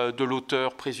de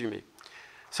l'auteur présumé.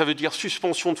 Ça veut dire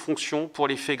suspension de fonction pour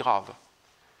les faits graves,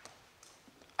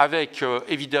 avec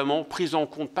évidemment prise en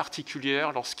compte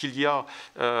particulière lorsqu'il y a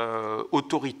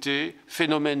autorité,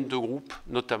 phénomène de groupe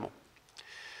notamment.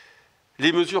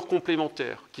 Les mesures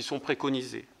complémentaires qui sont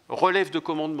préconisées, relève de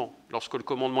commandement lorsque le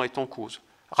commandement est en cause,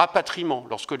 rapatriement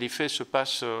lorsque les faits se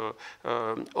passent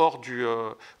hors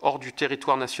du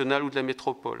territoire national ou de la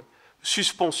métropole,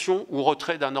 suspension ou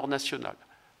retrait d'un ordre national.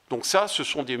 Donc ça, ce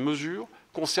sont des mesures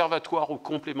conservatoires ou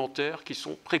complémentaires qui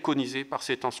sont préconisées par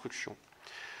cette instruction.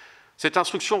 Cette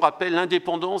instruction rappelle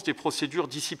l'indépendance des procédures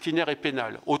disciplinaires et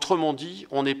pénales. Autrement dit,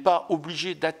 on n'est pas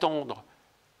obligé d'attendre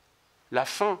la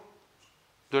fin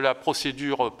de la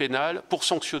procédure pénale pour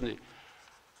sanctionner.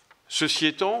 Ceci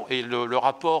étant, et le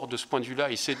rapport de ce point de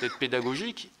vue-là essaie d'être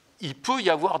pédagogique, il peut y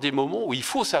avoir des moments où il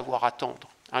faut savoir attendre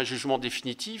un jugement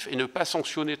définitif et ne pas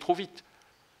sanctionner trop vite,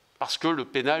 parce que le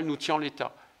pénal nous tient en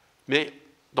l'état. Mais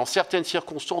dans certaines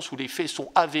circonstances où les faits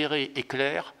sont avérés et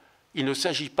clairs, il ne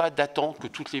s'agit pas d'attendre que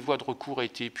toutes les voies de recours aient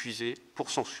été épuisées pour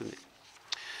sanctionner.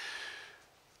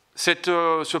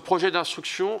 Ce projet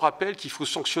d'instruction rappelle qu'il faut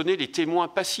sanctionner les témoins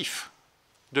passifs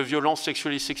de violences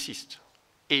sexuelles et sexistes.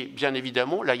 Et bien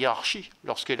évidemment, la hiérarchie,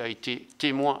 lorsqu'elle a été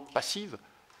témoin passive,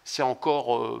 c'est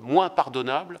encore moins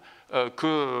pardonnable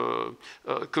que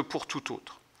pour tout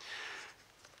autre.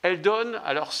 Elle donne,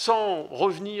 alors sans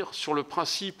revenir sur le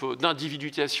principe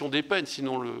d'individualisation des peines,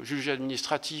 sinon le juge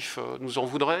administratif nous en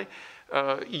voudrait,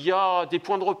 il y a des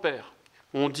points de repère.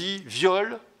 On dit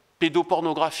viol,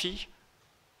 pédopornographie,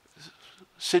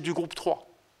 c'est du groupe 3.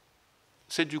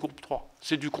 c'est du groupe 3,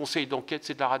 c'est du conseil d'enquête,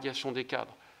 c'est de la radiation des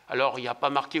cadres. Alors, il n'y a pas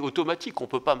marqué automatique, on ne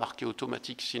peut pas marquer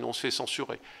automatique, sinon on se fait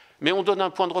censurer. Mais on donne un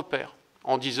point de repère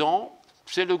en disant,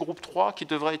 c'est le groupe 3 qui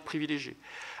devrait être privilégié.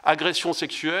 Agression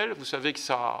sexuelle, vous savez que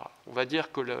ça, on va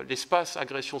dire que l'espace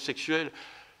agression sexuelle,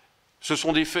 ce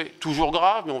sont des faits toujours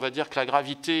graves, mais on va dire que la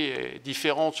gravité est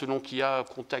différente selon qu'il y a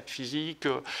contact physique,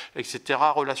 etc.,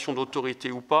 relation d'autorité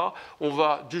ou pas. On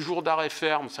va du jour d'arrêt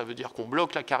ferme, ça veut dire qu'on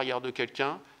bloque la carrière de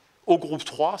quelqu'un, au groupe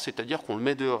 3, c'est-à-dire qu'on le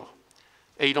met dehors.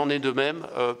 Et il en est de même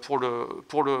pour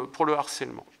le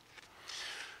harcèlement.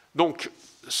 Donc,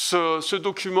 ce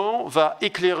document va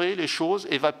éclairer les choses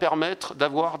et va permettre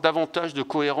d'avoir davantage de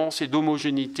cohérence et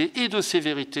d'homogénéité et de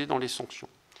sévérité dans les sanctions.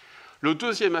 Le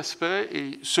deuxième aspect,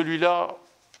 et celui-là,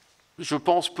 je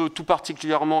pense, peut tout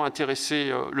particulièrement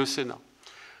intéresser le Sénat.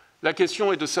 La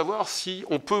question est de savoir si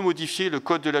on peut modifier le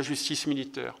Code de la justice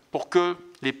militaire pour que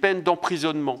les peines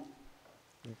d'emprisonnement,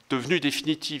 devenues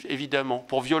définitives évidemment,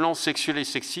 pour violences sexuelles et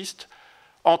sexistes,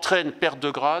 entraînent perte de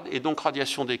grade et donc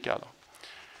radiation des cadres.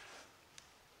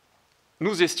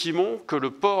 Nous estimons que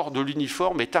le port de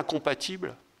l'uniforme est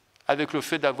incompatible avec le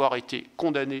fait d'avoir été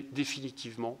condamné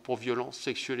définitivement pour violences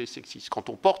sexuelles et sexistes. Quand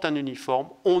on porte un uniforme,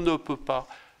 on ne peut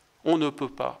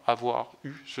pas avoir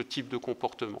eu ce type de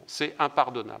comportement. C'est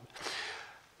impardonnable.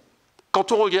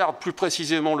 Quand on regarde plus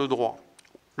précisément le droit,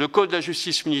 le Code de la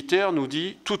justice militaire nous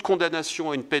dit « Toute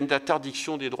condamnation à une peine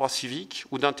d'interdiction des droits civiques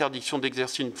ou d'interdiction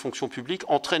d'exercer une fonction publique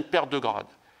entraîne perte de grade. »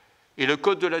 Et le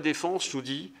Code de la défense nous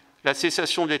dit « La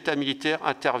cessation de l'état militaire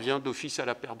intervient d'office à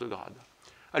la perte de grade. »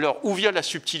 Alors, où vient la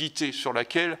subtilité sur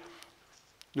laquelle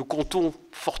nous comptons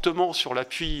fortement sur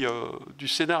l'appui du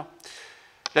Sénat?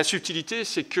 La subtilité,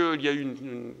 c'est qu'il y a eu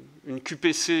une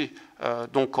QPC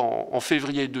donc en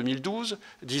février 2012,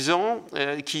 disant,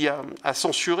 qui a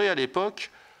censuré à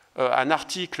l'époque un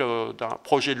article d'un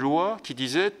projet de loi qui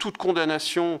disait « Toute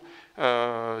condamnation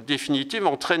définitive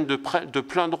entraîne de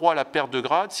plein droit la perte de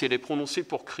grade si elle est prononcée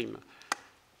pour crime ».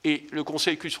 Et le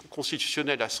Conseil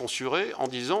constitutionnel a censuré en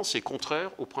disant « c'est contraire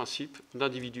au principe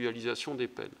d'individualisation des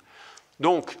peines ».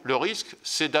 Donc, le risque,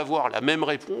 c'est d'avoir la même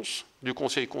réponse du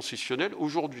Conseil constitutionnel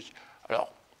aujourd'hui.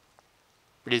 Alors,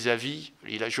 les avis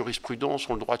et la jurisprudence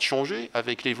ont le droit de changer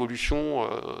avec l'évolution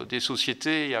des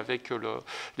sociétés et avec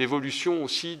l'évolution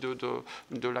aussi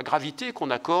de la gravité qu'on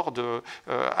accorde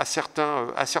à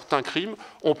certains crimes.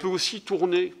 On peut aussi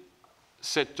tourner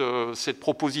cette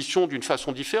proposition d'une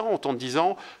façon différente en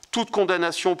disant « Toute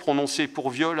condamnation prononcée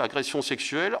pour viol, agression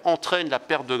sexuelle entraîne la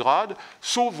perte de grade,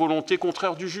 sauf volonté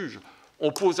contraire du juge ».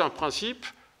 On pose un principe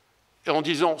en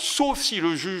disant « Sauf si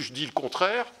le juge dit le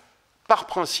contraire », par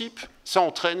principe, ça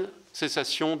entraîne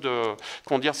cessation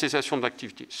de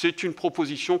l'activité. C'est une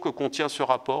proposition que contient ce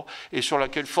rapport et sur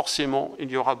laquelle forcément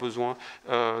il y aura besoin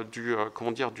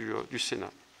du Sénat.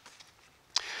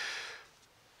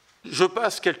 Je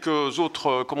passe quelques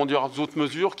autres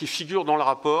mesures qui figurent dans le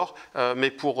rapport, mais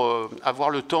pour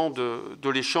avoir le temps de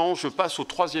l'échange, je passe au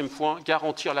troisième point,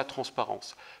 garantir la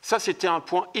transparence. Ça, c'était un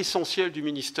point essentiel du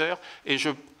ministère, et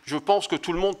je pense que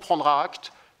tout le monde prendra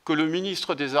acte que le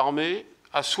ministre des Armées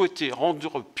a souhaité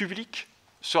rendre public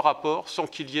ce rapport sans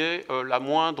qu'il y ait la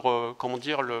moindre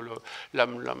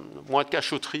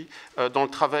cachotterie dans le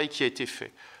travail qui a été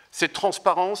fait. Cette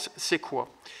transparence, c'est quoi ?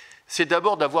 C'est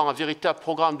d'abord d'avoir un véritable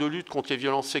programme de lutte contre les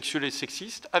violences sexuelles et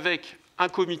sexistes avec un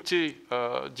comité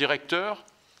directeur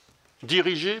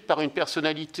dirigé par une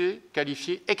personnalité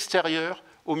qualifiée extérieure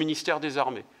au ministère des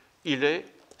Armées. Il est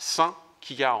sain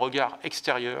qu'il y a un regard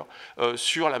extérieur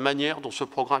sur la manière dont ce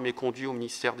programme est conduit au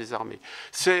ministère des Armées.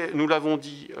 C'est, nous l'avons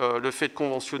dit, le fait de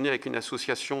conventionner avec une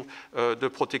association de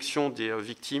protection des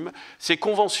victimes. C'est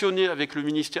conventionner avec le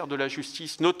ministère de la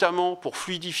Justice, notamment pour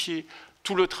fluidifier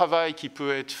tout le travail qui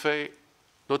peut être fait,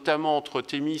 notamment entre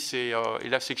Thémis et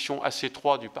la section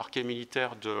AC3 du parquet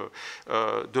militaire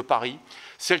de Paris.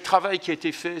 C'est le travail qui a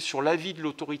été fait sur l'avis de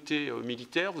l'autorité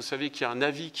militaire. Vous savez qu'il y a un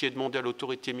avis qui est demandé à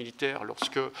l'autorité militaire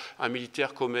lorsque un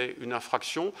militaire commet une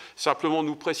infraction. Simplement,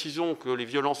 nous précisons que les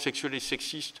violences sexuelles et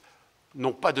sexistes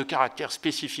n'ont pas de caractère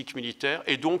spécifique militaire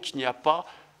et donc il n'y a pas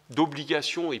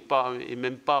d'obligation il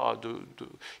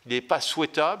n'est pas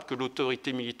souhaitable que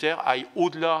l'autorité militaire aille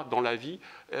au-delà dans l'avis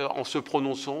en se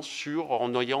prononçant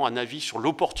en ayant un avis sur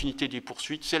l'opportunité des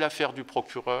poursuites. C'est l'affaire du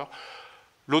procureur.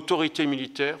 L'autorité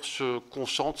militaire se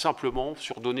concentre simplement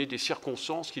sur donner des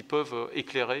circonstances qui peuvent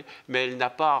éclairer, mais elle n'a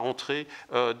pas à rentrer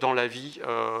dans l'avis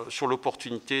sur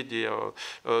l'opportunité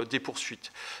des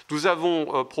poursuites. Nous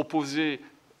avons proposé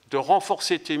de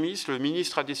renforcer Thémis. Le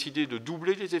ministre a décidé de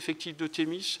doubler les effectifs de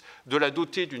Thémis, de la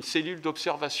doter d'une cellule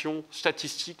d'observation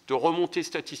statistique, de remontée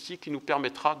statistique qui nous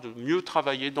permettra de mieux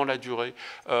travailler dans la durée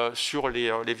sur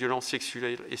les violences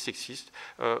sexuelles et sexistes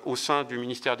au sein du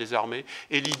ministère des Armées.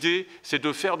 Et l'idée, c'est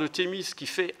de faire de Thémis, qui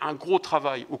fait un gros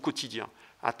travail au quotidien,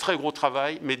 un très gros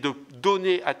travail, mais de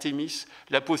donner à Thémis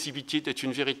la possibilité d'être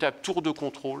une véritable tour de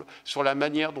contrôle sur la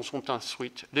manière dont sont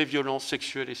instruites les violences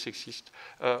sexuelles et sexistes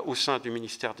au sein du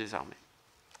ministère des Armées.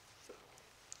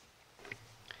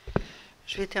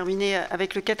 Je vais terminer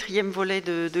avec le 4e volet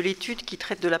de l'étude qui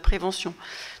traite de la prévention.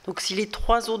 Donc, si les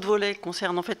 3 autres volets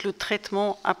concernent en fait le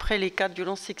traitement après les cas de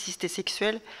violences sexistes et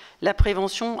sexuelles, la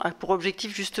prévention a pour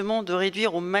objectif justement de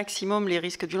réduire au maximum les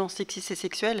risques de violences sexistes et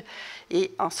sexuelles,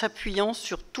 et en s'appuyant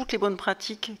sur toutes les bonnes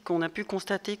pratiques qu'on a pu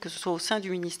constater, que ce soit au sein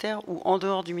du ministère ou en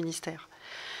dehors du ministère.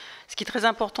 Ce qui est très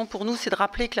important pour nous, c'est de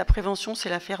rappeler que la prévention, c'est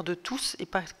l'affaire de tous et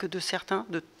pas que de certains,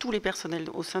 de tous les personnels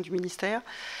au sein du ministère,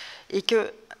 et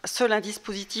que seul un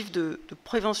dispositif de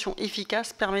prévention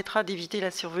efficace permettra d'éviter la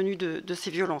survenue de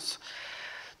ces violences.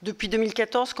 Depuis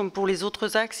 2014, comme pour les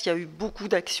autres axes, il y a eu beaucoup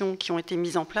d'actions qui ont été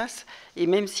mises en place, et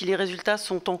même si les résultats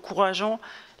sont encourageants,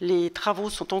 les travaux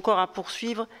sont encore à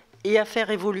poursuivre et à faire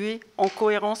évoluer en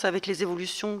cohérence avec les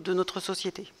évolutions de notre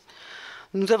société.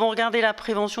 Nous avons regardé la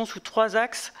prévention sous 3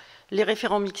 axes: les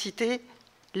référents mixité,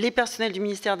 les personnels du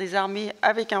ministère des Armées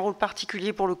avec un rôle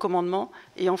particulier pour le commandement,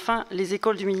 et enfin les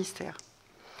écoles du ministère.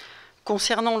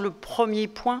 Concernant le premier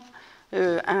point,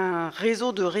 un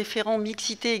réseau de référents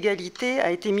mixité-égalité a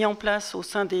été mis en place au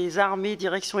sein des armées,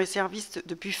 directions et services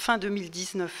depuis fin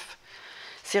 2019.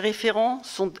 Ces référents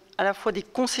sont à la fois des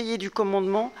conseillers du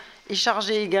commandement et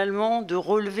chargés également de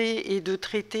relever et de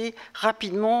traiter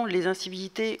rapidement les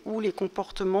incivilités ou les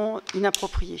comportements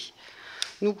inappropriés.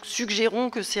 Nous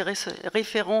suggérons que ces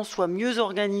référents soient mieux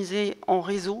organisés en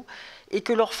réseau et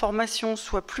que leur formation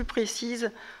soit plus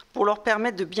précise pour leur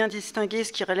permettre de bien distinguer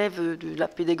ce qui relève de la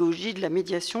pédagogie, de la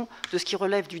médiation, de ce qui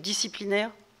relève du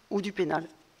disciplinaire ou du pénal.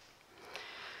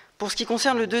 Pour ce qui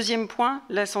concerne le deuxième point,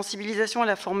 la sensibilisation à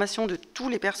la formation de tous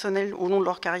les personnels au long de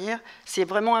leur carrière, c'est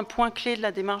vraiment un point clé de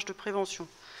la démarche de prévention.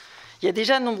 Il y a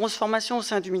déjà de nombreuses formations au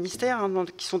sein du ministère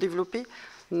qui sont développées,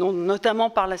 notamment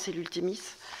par la cellule Thémis,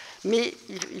 mais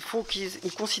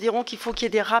nous considérons qu'il faut qu'il y ait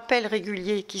des rappels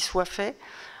réguliers qui soient faits,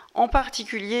 en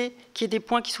particulier qu'il y ait des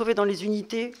points qui soient faits dans les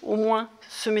unités, au moins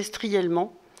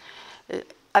semestriellement,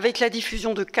 avec la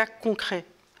diffusion de cas concrets.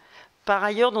 Par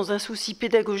ailleurs, dans un souci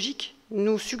pédagogique,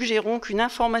 nous suggérons qu'une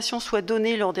information soit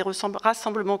donnée lors des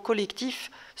rassemblements collectifs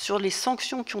sur les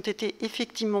sanctions qui ont été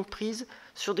effectivement prises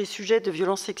sur des sujets de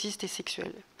violences sexistes et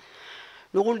sexuelles.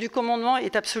 Le rôle du commandement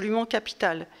est absolument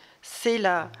capital. C'est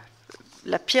la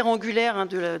pierre angulaire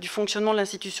du fonctionnement de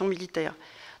l'institution militaire.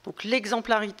 Donc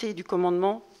l'exemplarité du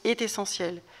commandement est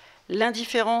essentielle.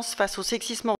 L'indifférence face au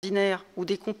sexisme ordinaire ou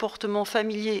des comportements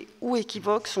familiers ou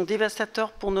équivoques sont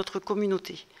dévastateurs pour notre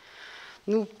communauté.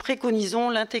 Nous préconisons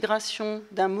l'intégration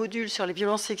d'un module sur les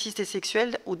violences sexistes et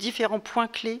sexuelles aux différents points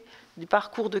clés du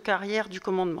parcours de carrière du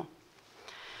commandement.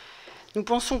 Nous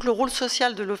pensons que le rôle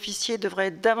social de l'officier devrait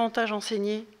être davantage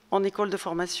enseigné en école de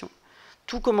formation.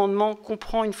 Tout commandement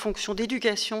comprend une fonction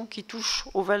d'éducation qui touche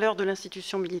aux valeurs de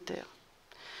l'institution militaire.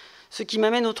 Ce qui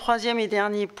m'amène au 3e et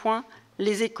dernier point,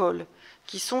 les écoles,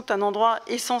 qui sont un endroit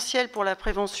essentiel pour la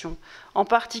prévention, en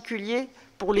particulier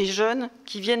pour les jeunes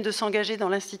qui viennent de s'engager dans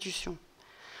l'institution.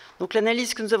 Donc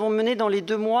l'analyse que nous avons menée dans les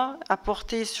 2 mois a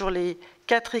porté sur les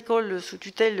 4 écoles sous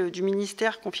tutelle du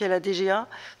ministère confiées à la DGA,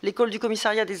 l'école du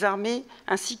commissariat des armées,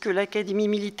 ainsi que l'académie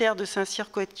militaire de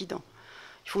Saint-Cyr-Coët-Quidan.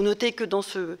 Il faut noter que dans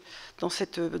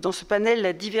ce panel,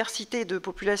 la diversité de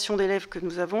population d'élèves que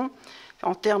nous avons,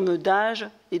 en termes d'âge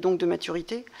et donc de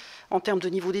maturité, en termes de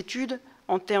niveau d'études,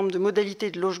 en termes de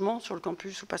modalités de logement sur le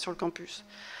campus ou pas sur le campus.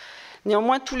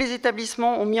 Néanmoins, tous les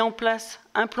établissements ont mis en place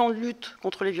un plan de lutte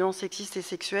contre les violences sexistes et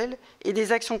sexuelles et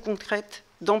des actions concrètes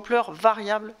d'ampleur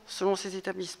variable selon ces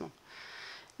établissements.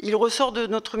 Il ressort de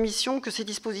notre mission que ces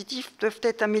dispositifs doivent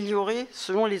être améliorés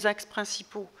selon les axes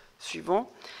principaux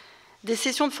suivants. Des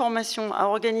sessions de formation à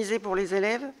organiser pour les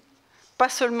élèves, pas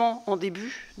seulement en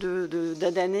début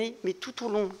d'année, mais tout au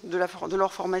long de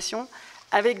leur formation,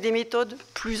 avec des méthodes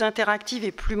plus interactives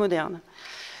et plus modernes.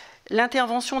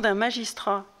 L'intervention d'un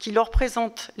magistrat qui leur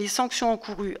présente les sanctions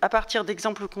encourues à partir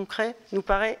d'exemples concrets nous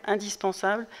paraît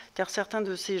indispensable, car certains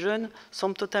de ces jeunes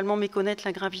semblent totalement méconnaître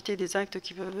la gravité des actes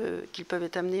qu'ils peuvent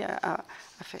être amenés à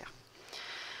faire.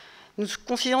 Nous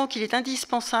considérons qu'il est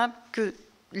indispensable que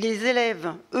les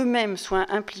élèves eux-mêmes soient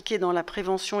impliqués dans la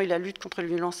prévention et la lutte contre les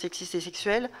violences sexistes et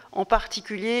sexuelles, en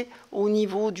particulier au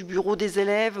niveau du bureau des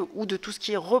élèves ou de tout ce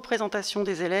qui est représentation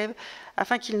des élèves,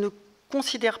 afin qu'ils ne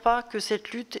considère pas que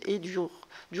cette lutte est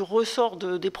du ressort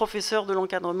des professeurs de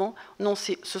l'encadrement. Non,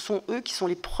 ce sont eux qui sont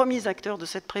les premiers acteurs de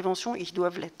cette prévention et qui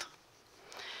doivent l'être.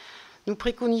 Nous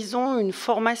préconisons une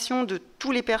formation de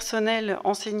tous les personnels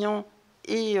enseignants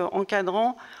et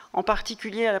encadrants, en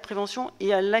particulier à la prévention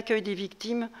et à l'accueil des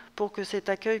victimes, pour que cet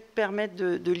accueil permette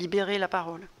de libérer la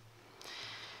parole.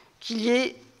 Qu'il y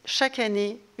ait chaque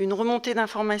année une remontée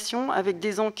d'informations avec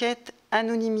des enquêtes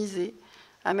anonymisées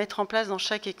à mettre en place dans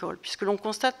chaque école, puisque l'on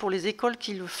constate pour les écoles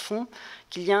qui le font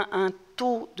qu'il y a un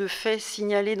taux de faits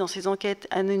signalés dans ces enquêtes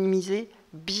anonymisées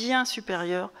bien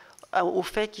supérieur aux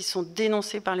faits qui sont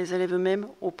dénoncés par les élèves eux-mêmes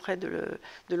auprès de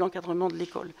l'encadrement de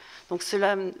l'école. Donc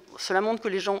cela montre que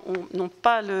les gens ont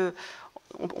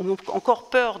encore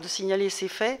peur de signaler ces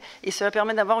faits, et cela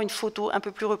permet d'avoir une photo un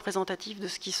peu plus représentative de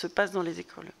ce qui se passe dans les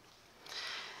écoles.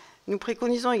 Nous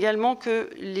préconisons également que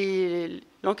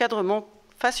l'encadrement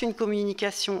fasse une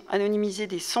communication anonymisée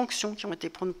des sanctions qui ont été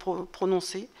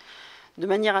prononcées, de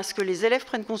manière à ce que les élèves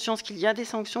prennent conscience qu'il y a des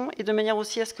sanctions et de manière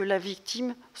aussi à ce que la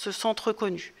victime se sente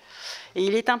reconnue. Et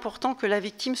il est important que la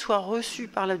victime soit reçue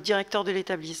par le directeur de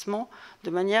l'établissement de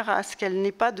manière à ce qu'elle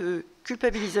n'ait pas de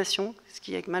culpabilisation, ce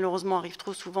qui malheureusement arrive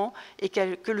trop souvent, et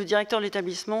que le directeur de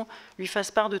l'établissement lui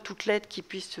fasse part de toute l'aide qui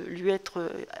puisse lui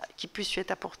être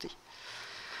apportée.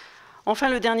 Enfin,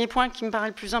 le dernier point qui me paraît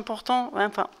le plus important,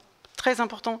 très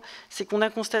important, c'est qu'on a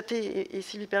constaté, et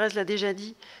Sylvie Perez l'a déjà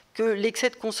dit, que l'excès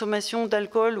de consommation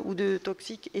d'alcool ou de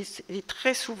toxiques est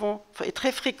très souvent, est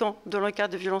très fréquent dans le cas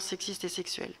de violences sexistes et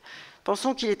sexuelles.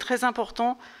 Pensons qu'il est très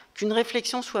important qu'une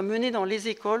réflexion soit menée dans les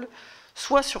écoles,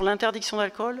 soit sur l'interdiction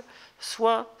d'alcool,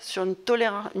 soit sur une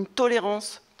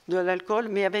tolérance de l'alcool,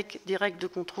 mais avec des règles de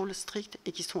contrôle strictes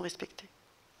et qui sont respectées.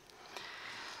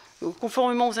 Donc,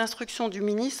 conformément aux instructions du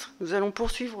ministre, nous allons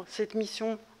poursuivre cette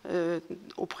mission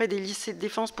auprès des lycées de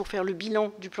défense pour faire le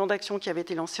bilan du plan d'action qui avait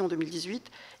été lancé en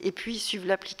 2018 et puis suivre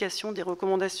l'application des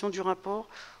recommandations du rapport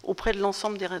auprès de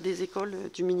l'ensemble des écoles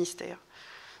du ministère.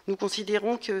 Nous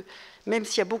considérons que même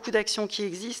s'il y a beaucoup d'actions qui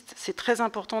existent, c'est très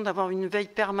important d'avoir une veille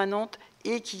permanente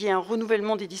et qu'il y ait un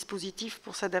renouvellement des dispositifs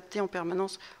pour s'adapter en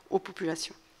permanence aux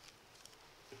populations.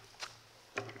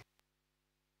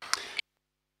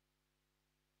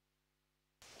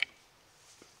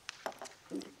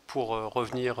 Pour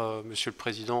revenir, Monsieur le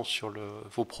Président, sur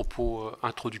vos propos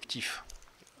introductifs,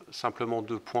 simplement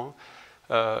 2 points.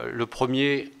 Le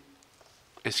premier,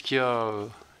 est-ce qu'il y a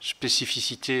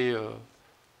spécificité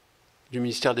du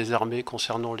ministère des Armées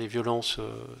concernant les violences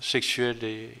sexuelles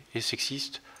et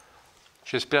sexistes?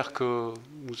 J'espère que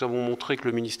nous avons montré que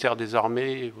le ministère des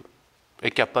Armées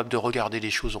est capable de regarder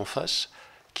les choses en face,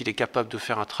 qu'il est capable de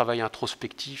faire un travail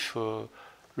introspectif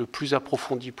le plus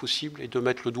approfondi possible et de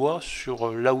mettre le doigt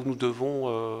sur là où nous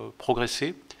devons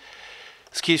progresser.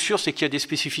 Ce qui est sûr, c'est qu'il y a des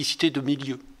spécificités de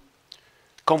milieu.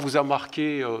 Quand vous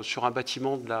embarquez sur un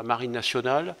bâtiment de la Marine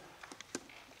nationale,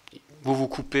 vous vous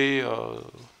coupez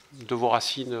de vos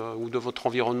racines ou de votre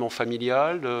environnement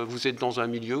familial, vous êtes dans un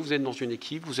milieu, vous êtes dans une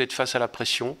équipe, vous êtes face à la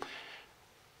pression.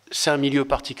 C'est un milieu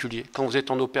particulier. Quand vous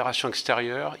êtes en opération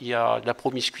extérieure, il y a de la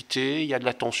promiscuité, il y a de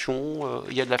la tension,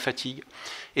 il y a de la fatigue.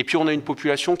 Et puis on a une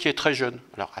population qui est très jeune.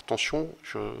 Alors attention,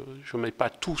 je ne mets pas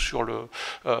tout sur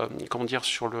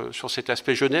sur cet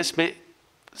aspect jeunesse, mais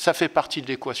ça fait partie de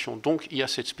l'équation. Donc il y a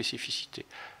cette spécificité.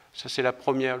 Ça c'est le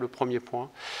premier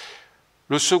point.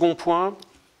 Le second point,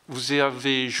 vous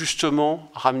avez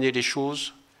justement ramené les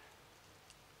choses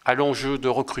à l'enjeu de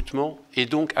recrutement et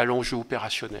donc à l'enjeu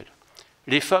opérationnel.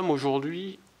 Les femmes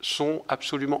aujourd'hui sont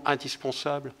absolument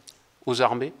indispensables aux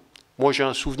armées. Moi j'ai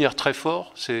un souvenir très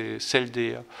fort, c'est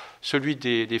celui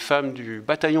des femmes du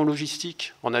bataillon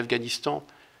logistique en Afghanistan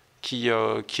qui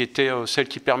étaient celles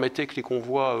qui permettaient que les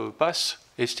convois passent.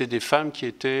 Et c'était des femmes qui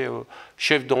étaient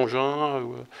chefs d'engin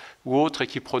ou autres et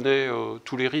qui prenaient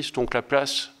tous les risques. Donc la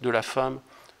place de la femme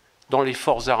dans les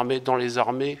forces armées, dans les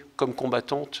armées comme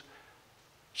combattante,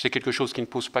 c'est quelque chose qui ne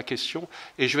pose pas question.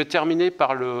 Et je vais terminer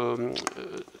par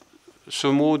ce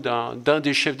mot d'un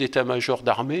des chefs d'état-major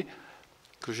d'armée,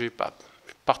 que j'ai pas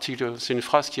parti. C'est une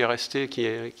phrase qui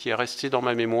est restée dans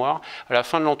ma mémoire. À la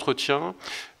fin de l'entretien,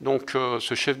 donc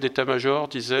ce chef d'état-major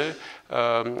disait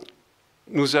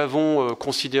nous avons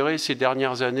considéré ces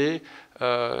dernières années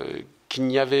qu'il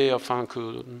n'y avait,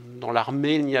 que dans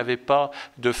l'armée, il n'y avait pas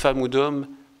de femmes ou d'hommes,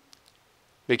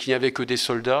 mais qu'il n'y avait que des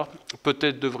soldats.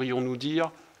 Peut-être devrions-nous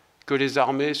dire que les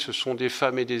armées, ce sont des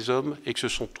femmes et des hommes, et que ce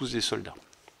sont tous des soldats.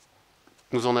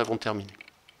 Nous en avons terminé.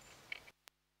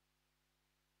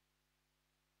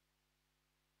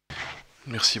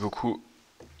 Merci beaucoup.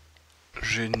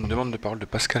 J'ai une demande de parole de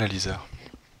Pascal Alizard.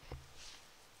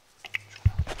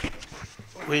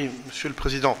 Oui, Monsieur le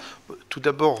Président. tout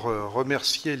d'abord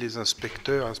remercier les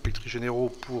inspecteurs, inspectrices généraux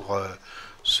pour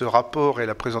ce rapport et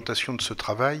la présentation de ce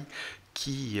travail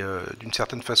qui, d'une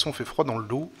certaine façon, fait froid dans le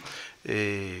dos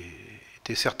et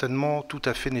était certainement tout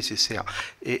à fait nécessaire.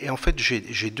 Et en fait,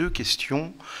 j'ai deux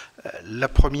questions. La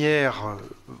première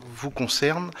vous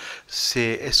concerne, c'est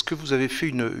est-ce que vous avez fait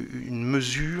une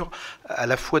mesure à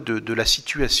la fois de la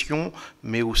situation,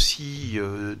 mais aussi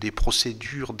des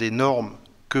procédures, des normes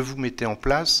que vous mettez en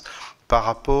place par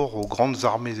rapport aux grandes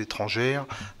armées étrangères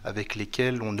avec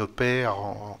lesquelles on opère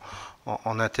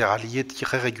en interallié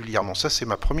très régulièrement? Ça, c'est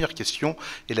ma première question.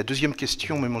 Et la deuxième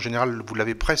question, même en général, vous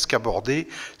l'avez presque abordée,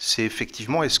 c'est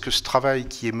effectivement, est-ce que ce travail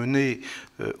qui est mené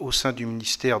au sein du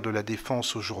ministère de la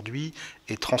Défense aujourd'hui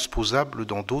est transposable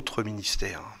dans d'autres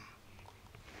ministères?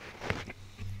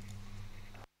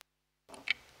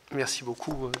 Merci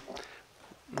beaucoup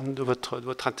de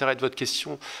votre intérêt, de votre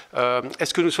question.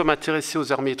 Est-ce que nous sommes intéressés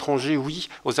aux armées étrangères? Oui.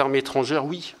 Aux armées étrangères,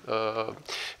 oui.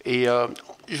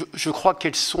 Je crois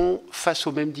qu'elles sont face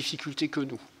aux mêmes difficultés que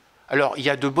nous. Alors, il y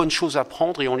a de bonnes choses à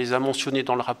prendre et on les a mentionnées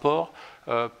dans le rapport.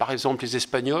 Par exemple, les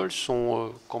Espagnols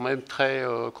sont quand même très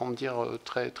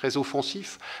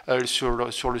offensifs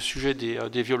sur le sujet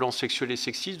des violences sexuelles et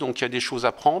sexistes, donc il y a des choses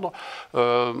à prendre.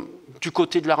 Du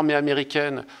côté de l'armée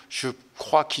américaine, je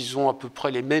crois qu'ils ont à peu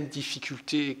près les mêmes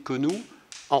difficultés que nous.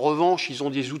 En revanche, ils ont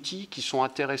des outils qui sont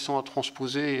intéressants à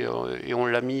transposer et on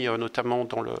l'a mis notamment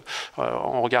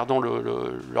en regardant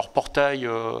leur portail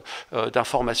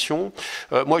d'information.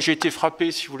 Moi, j'ai été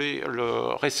frappé, si vous voulez,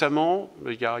 récemment,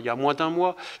 il y a moins d'un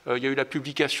mois, il y a eu la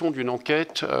publication d'une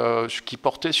enquête qui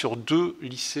portait sur 2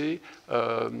 lycées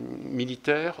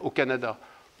militaires au Canada.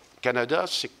 Canada,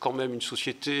 c'est quand même une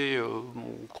société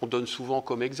qu'on donne souvent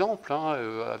comme exemple,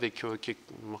 qui est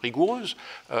rigoureuse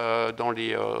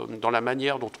dans la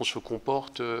manière dont on se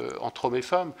comporte entre hommes et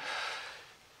femmes.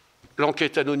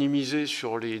 L'enquête anonymisée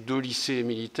sur les 2 lycées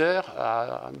militaires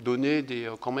a donné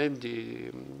quand même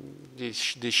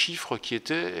des chiffres qui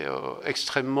étaient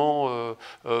extrêmement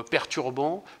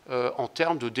perturbants en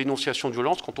termes de dénonciation de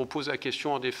violence. Quand on pose la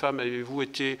question à des femmes, avez-vous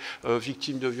été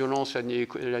victime de violence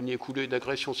l'année écoulée,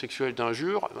 d'agressions sexuelles,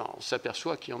 d'injures, on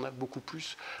s'aperçoit qu'il y en a beaucoup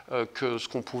plus que ce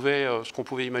qu'on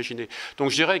pouvait imaginer. Donc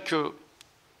je dirais que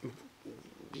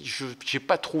je n'ai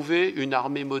pas trouvé une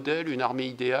armée modèle, une armée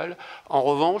idéale. En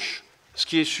revanche, ce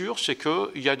qui est sûr, c'est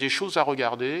qu'il y a des choses à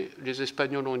regarder. Les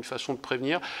Espagnols ont une façon de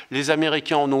prévenir, les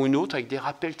Américains en ont une autre, avec des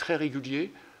rappels très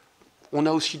réguliers. On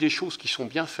a aussi des choses qui sont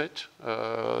bien faites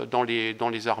dans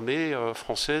les armées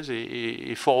françaises,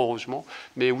 et fort heureusement.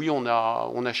 Mais oui, on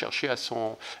a cherché à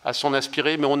s'en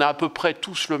inspirer, mais on a à peu près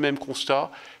tous le même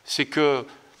constat, c'est que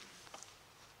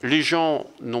les gens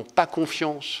n'ont pas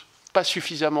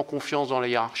suffisamment confiance dans la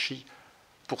hiérarchie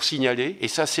pour signaler, et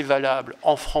ça c'est valable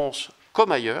en France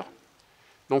comme ailleurs,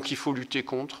 donc il faut lutter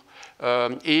contre,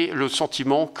 et le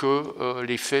sentiment que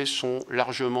les faits sont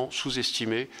largement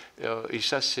sous-estimés, et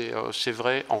ça c'est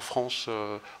vrai en France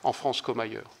comme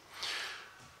ailleurs.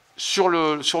 Sur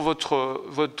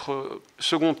votre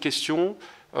seconde question,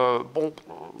 le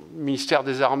ministère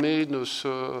des Armées ne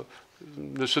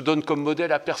se donne comme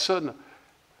modèle à personne.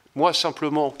 Moi,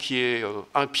 simplement, qui ai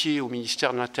un pied au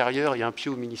ministère de l'Intérieur et un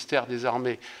pied au ministère des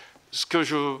Armées, ce que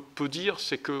je peux dire,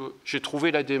 c'est que j'ai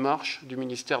trouvé la démarche du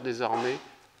ministère des Armées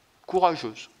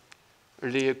courageuse.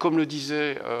 Comme le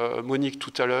disait Monique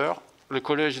tout à l'heure, le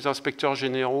Collège des inspecteurs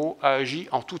généraux a agi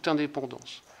en toute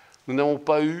indépendance. Nous n'avons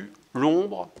pas eu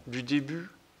l'ombre du début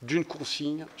d'une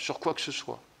consigne sur quoi que ce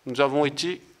soit. Nous avons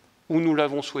été où nous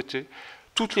l'avons souhaité.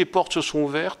 Toutes les portes se sont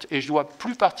ouvertes et je dois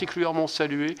plus particulièrement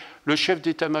saluer le chef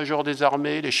d'état-major des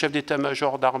armées, les chefs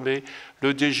d'état-major d'armée,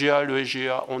 le DGA, le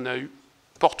SGA. On a eu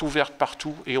porte ouverte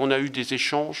partout et on a eu des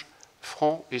échanges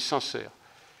francs et sincères.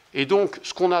 Et donc,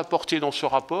 ce qu'on a apporté dans ce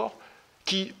rapport,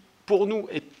 qui pour nous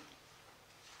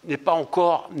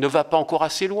ne va pas encore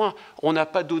assez loin. On n'a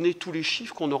pas donné tous les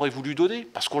chiffres qu'on aurait voulu donner,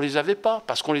 parce qu'on ne les avait pas,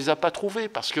 parce qu'on ne les a pas trouvés,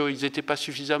 parce qu'ils n'étaient pas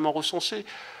suffisamment recensés.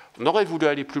 On aurait voulu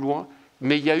aller plus loin,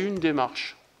 mais il y a eu une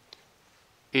démarche.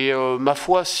 Et ma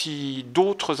foi, si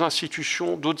d'autres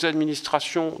institutions, d'autres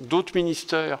administrations, d'autres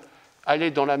ministères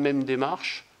allaient dans la même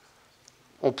démarche,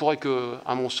 on pourrait,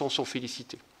 à mon sens, s'en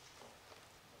féliciter.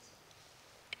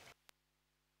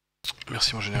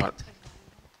 Merci, mon général.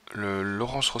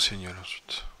 Laurence Rossignol,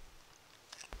 ensuite.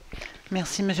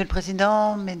 Merci, Monsieur le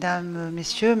Président, Mesdames,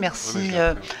 Messieurs. Merci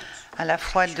à la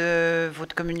fois de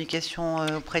votre communication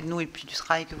auprès de nous et puis du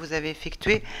travail que vous avez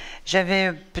effectué.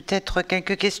 J'avais peut-être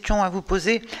quelques questions à vous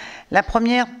poser. La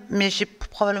première, mais j'ai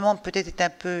probablement peut-être été un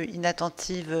peu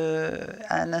inattentive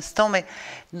à un instant, mais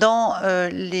dans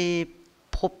les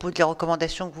propos, les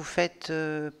recommandations que vous faites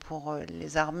pour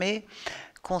les armées,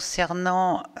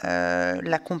 concernant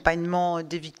l'accompagnement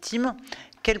des victimes.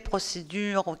 Quelle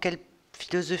procédure ou quelle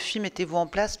philosophie mettez-vous en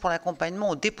place pour l'accompagnement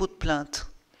au dépôt de plainte?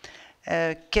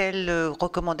 Quelles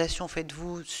recommandations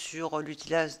faites-vous sur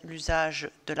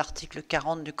l'usage de l'article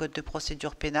 40 du Code de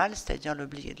procédure pénale, c'est-à-dire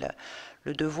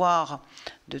le devoir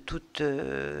de tout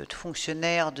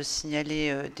fonctionnaire de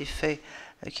signaler des faits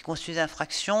qui constituent des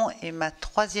infractions? Et ma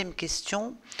troisième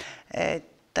question est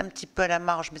un petit peu à la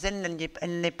marge, mais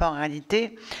elle n'est pas en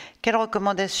réalité. Quelles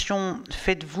recommandations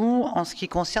faites-vous en ce qui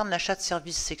concerne l'achat de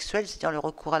services sexuels, c'est-à-dire le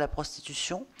recours à la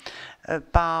prostitution,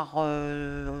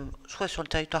 soit sur le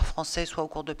territoire français, soit au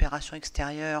cours d'opérations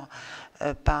extérieures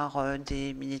par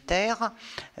des militaires?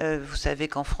 Vous savez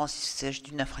qu'en France, il s'agit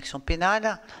d'une infraction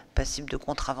pénale, passible de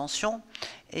contravention,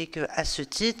 et qu'à ce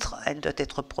titre, elle doit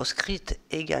être proscrite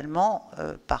également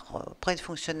auprès de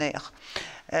fonctionnaires.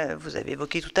 Vous avez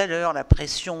évoqué tout à l'heure la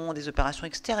pression des opérations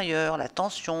extérieures, la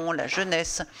tension, la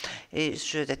jeunesse. Et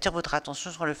j'attire votre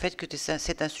attention sur le fait que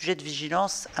c'est un sujet de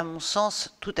vigilance, à mon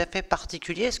sens, tout à fait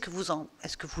particulier. Est-ce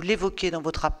que vous l'évoquez dans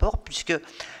votre rapport, puisque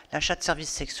l'achat de services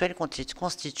sexuels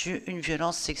constitue une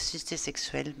violence sexiste et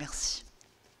sexuelle? Merci.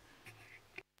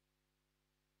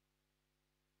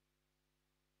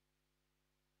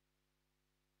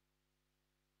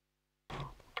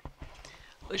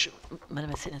 Madame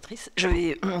la sénatrice, je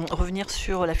vais revenir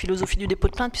sur la philosophie du dépôt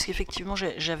de plainte, puisqu'effectivement,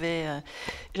 j'avais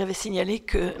signalé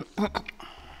que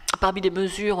parmi les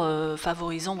mesures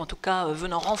favorisant, ou en tout cas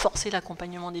venant renforcer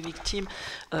l'accompagnement des victimes,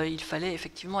 il fallait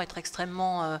effectivement être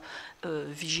extrêmement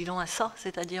vigilant à ça,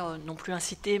 c'est-à-dire non plus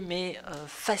inciter, mais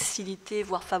faciliter,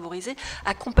 voire favoriser.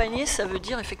 Accompagner, ça veut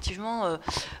dire effectivement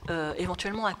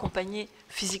éventuellement accompagner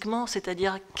physiquement,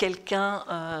 c'est-à-dire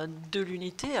quelqu'un de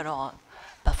l'unité. Alors,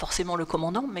 pas forcément le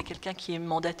commandant, mais quelqu'un qui est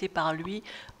mandaté par lui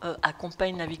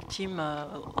accompagne la victime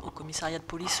au commissariat de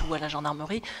police ou à la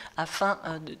gendarmerie afin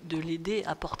de l'aider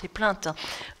à porter plainte.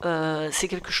 C'est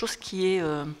quelque chose qui est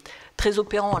très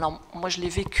opérant. Alors moi je l'ai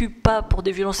vécu pas pour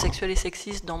des violences sexuelles et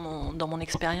sexistes dans mon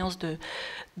expérience de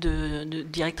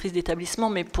directrice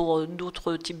d'établissement, mais pour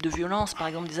d'autres types de violences, par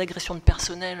exemple des agressions de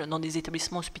personnel dans des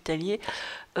établissements hospitaliers.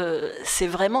 C'est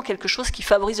vraiment quelque chose qui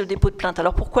favorise le dépôt de plainte.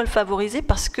 Alors pourquoi le favoriser?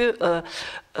 Parce que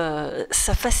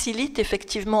ça facilite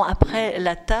effectivement après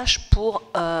la tâche pour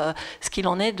ce qu'il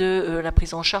en est de la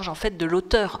prise en charge en fait de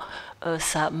l'auteur.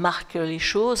 Ça marque les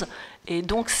choses. Et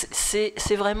donc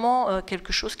c'est vraiment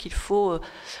quelque chose qu'il faut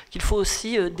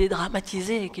aussi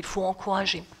dédramatiser et qu'il faut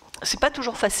encourager. C'est pas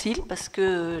toujours facile parce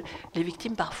que les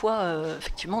victimes parfois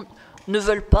effectivement ne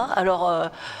veulent pas. Alors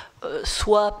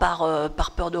soit par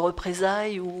peur de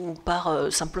représailles ou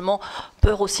par simplement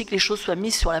peur aussi que les choses soient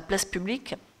mises sur la place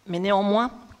publique, mais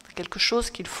néanmoins c'est quelque chose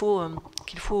qu'il faut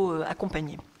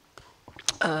accompagner.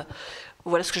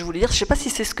 Voilà ce que je voulais dire. Je ne sais pas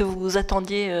si c'est ce que vous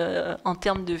attendiez en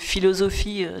termes de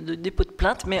philosophie de dépôt de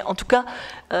plainte, mais en tout cas,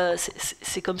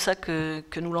 c'est comme ça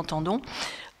que nous l'entendons.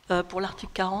 Pour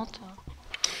l'article 40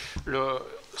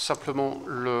 Simplement,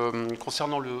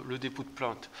 concernant le dépôt de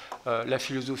plainte, la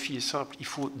philosophie est simple. Il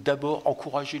faut d'abord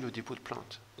encourager le dépôt de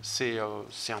plainte. C'est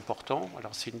important.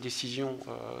 Alors c'est une décision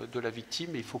de la victime,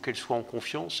 mais il faut qu'elle soit en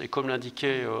confiance. Et comme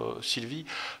l'indiquait Sylvie,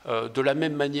 de la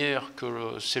même manière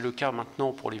que c'est le cas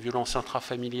maintenant pour les violences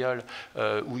intrafamiliales,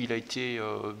 où il a été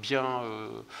bien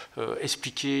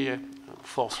expliqué,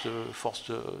 force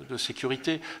de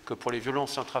sécurité, que pour les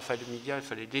violences intrafamiliales, il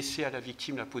fallait laisser à la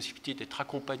victime la possibilité d'être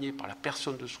accompagnée par la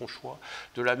personne de son choix.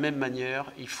 De la même manière,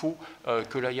 il faut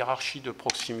que la hiérarchie de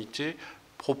proximité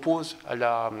propose à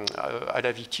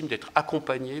la victime d'être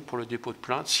accompagnée pour le dépôt de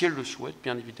plainte, si elle le souhaite,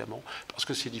 bien évidemment, parce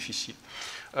que c'est difficile.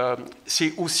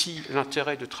 C'est aussi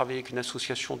l'intérêt de travailler avec une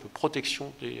association de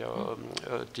protection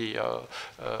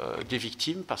des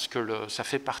victimes, parce que ça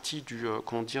fait partie de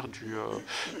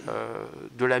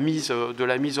la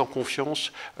mise en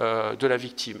confiance de la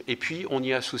victime. Et puis, on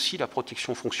y associe la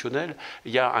protection fonctionnelle.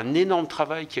 Il y a un énorme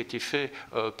travail qui a été fait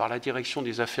par la direction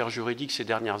des affaires juridiques ces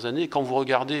dernières années. Quand vous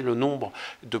regardez le nombre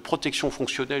de protections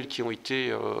fonctionnelles qui ont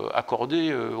été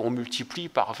accordées, on multiplie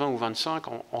par 20 ou 25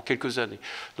 en quelques années.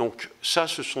 Donc ça,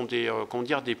 ce sont des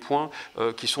points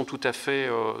qui sont tout à fait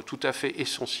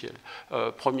essentiels.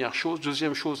 Première chose.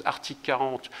 Deuxième chose, article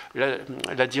 40,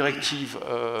 la directive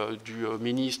du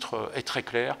ministre est très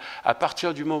claire. À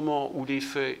partir du moment où les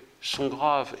faits sont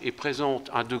graves et présentent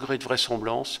un degré de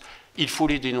vraisemblance, il faut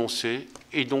les dénoncer.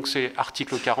 Et donc c'est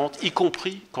article 40, y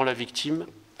compris quand la victime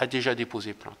a déjà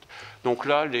déposé plainte. Donc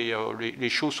là, les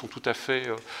choses sont tout à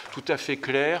fait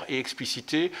claires et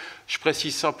explicitées. Je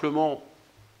précise simplement,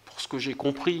 pour ce que j'ai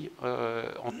compris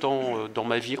dans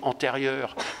ma vie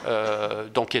antérieure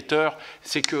d'enquêteur,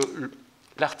 c'est que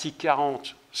l'article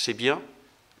 40, c'est bien,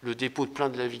 le dépôt de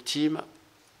plainte de la victime,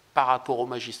 par rapport au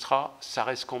magistrat, ça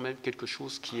reste quand même quelque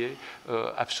chose qui est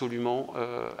absolument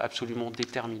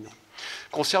déterminant.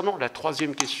 Concernant la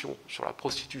troisième question sur la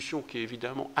prostitution, qui est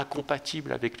évidemment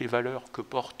incompatible avec les valeurs que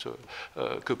portent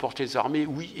les armées,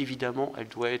 oui, évidemment, elle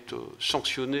doit être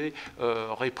sanctionnée,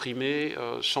 réprimée,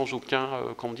 sans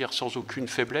aucune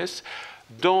faiblesse.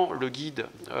 Dans le guide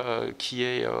qui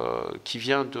est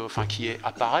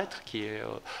à paraître, qui est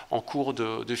en cours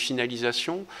de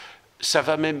finalisation, ça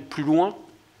va même plus loin,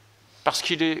 parce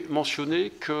qu'il est mentionné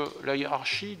que la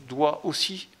hiérarchie doit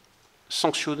aussi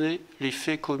sanctionner les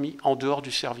faits commis en dehors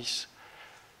du service.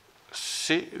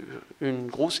 C'est une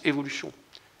grosse évolution.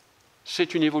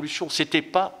 C'est une évolution. Ce n'était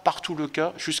pas partout le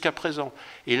cas jusqu'à présent.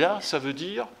 Et là, ça veut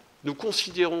dire, nous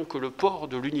considérons que le port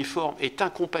de l'uniforme est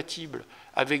incompatible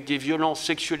avec des violences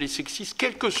sexuelles et sexistes,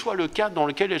 quel que soit le cas dans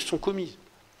lequel elles sont commises.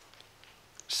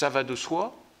 Ça va de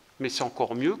soi, mais c'est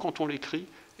encore mieux quand on l'écrit,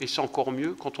 et c'est encore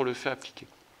mieux quand on le fait appliquer.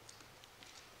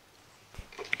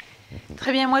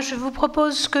 Très bien, moi je vous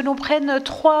propose que l'on prenne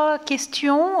 3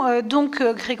 questions. Donc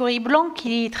Grégory Blanc,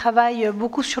 qui travaille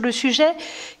beaucoup sur le sujet,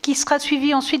 qui sera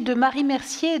suivi ensuite de Marie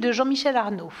Mercier et de Jean-Michel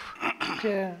Arnaud. Donc,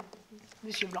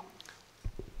 Monsieur Blanc.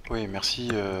 Oui, merci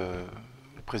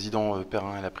le président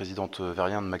Perrin et la présidente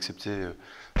Verrien de m'accepter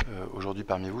aujourd'hui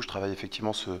parmi vous. Je travaille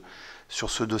effectivement sur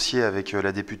ce dossier avec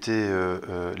la députée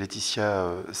Laetitia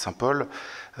Saint-Paul.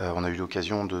 On a eu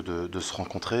l'occasion de se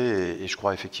rencontrer et je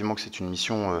crois effectivement que c'est une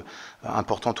mission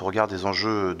importante au regard des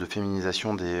enjeux de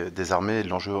féminisation des armées et de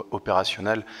l'enjeu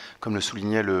opérationnel, comme le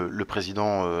soulignait le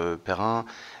président Perrin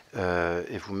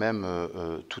et vous-même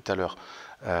tout à l'heure.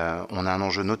 On a un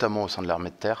enjeu notamment au sein de l'armée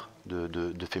de terre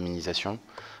de féminisation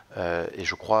et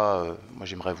je crois, moi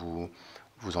j'aimerais vous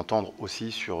entendre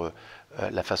aussi sur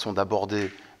la façon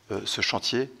d'aborder ce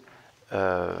chantier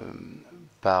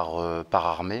par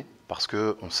armée, parce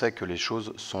qu'on sait que les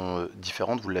choses sont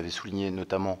différentes. Vous l'avez souligné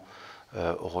notamment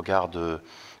au regard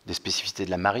des spécificités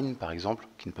de la marine, par exemple,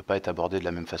 qui ne peut pas être abordée de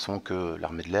la même façon que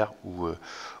l'armée de l'air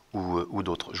ou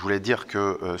d'autres. Je voulais dire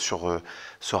que sur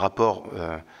ce rapport,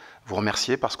 vous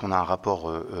remercier parce qu'on a un rapport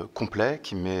complet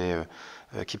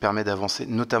qui permet d'avancer,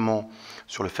 notamment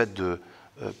sur le fait de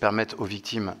permettre aux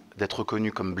victimes d'être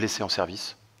reconnues comme blessées en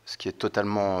service, ce qui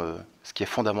est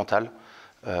fondamental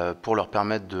pour leur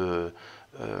permettre de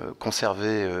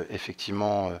conserver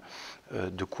effectivement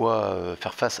de quoi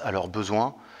faire face à leurs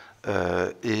besoins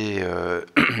et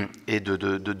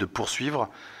de poursuivre,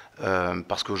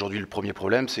 parce qu'aujourd'hui le premier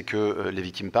problème c'est que les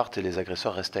victimes partent et les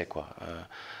agresseurs restaient, quoi.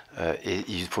 Et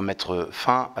il faut mettre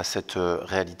fin à cette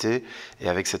réalité et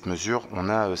avec cette mesure on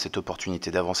a cette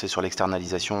opportunité d'avancer sur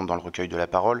l'externalisation dans le recueil de la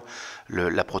parole,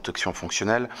 la protection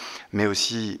fonctionnelle, mais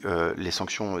aussi les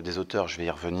sanctions des auteurs, je vais y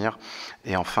revenir,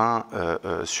 et enfin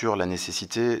sur la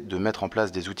nécessité de mettre en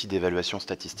place des outils d'évaluation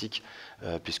statistique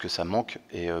puisque ça manque,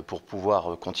 et pour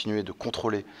pouvoir continuer de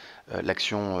contrôler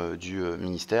l'action du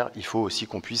ministère, il faut aussi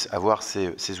qu'on puisse avoir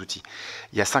ces outils.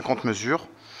 Il y a 50 mesures.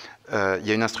 Il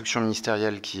y a une instruction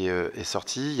ministérielle qui est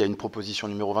sortie, il y a une proposition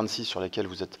numéro 26 sur laquelle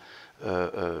vous êtes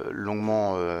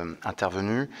longuement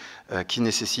intervenu, qui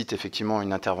nécessite effectivement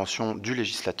une intervention du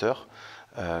législateur.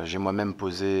 J'ai moi-même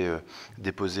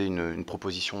déposé une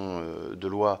proposition de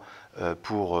loi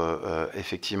pour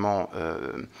effectivement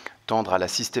tendre à la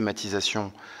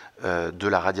systématisation de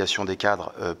la radiation des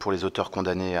cadres pour les auteurs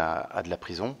condamnés à de la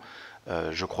prison.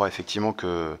 Je crois effectivement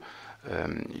que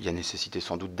il y a nécessité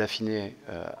sans doute d'affiner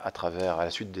à la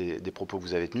suite des propos que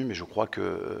vous avez tenus, mais je crois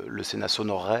que le Sénat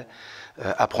s'honorerait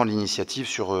à prendre l'initiative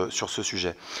sur ce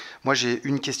sujet. Moi j'ai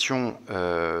une question,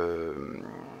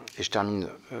 et je termine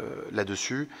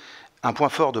là-dessus. Un point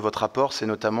fort de votre rapport, c'est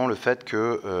notamment le fait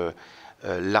que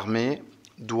l'armée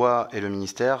doit, et le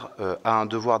ministère, a un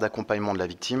devoir d'accompagnement de la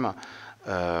victime,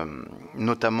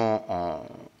 notamment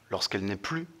lorsqu'elle n'est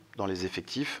plus dans les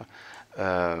effectifs,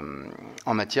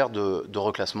 en matière de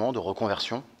reclassement, de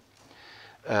reconversion.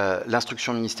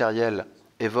 L'instruction ministérielle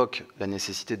évoque la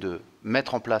nécessité de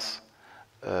mettre en place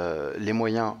les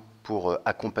moyens pour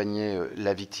accompagner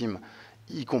la victime,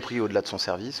 y compris au-delà de son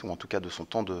service, ou en tout cas de son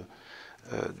temps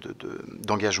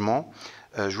d'engagement.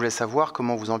 Je voulais savoir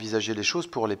comment vous envisagez les choses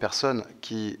pour les personnes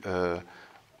qui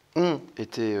ont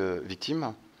été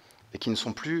victimes et qui ne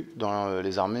sont plus dans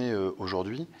les armées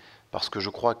aujourd'hui, parce que je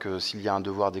crois que s'il y a un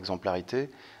devoir d'exemplarité,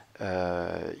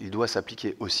 il doit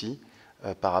s'appliquer aussi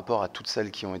par rapport à toutes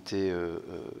celles qui ont été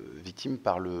victimes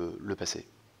par le passé.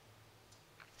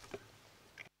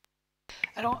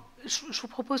 Alors, je vous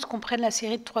propose qu'on prenne la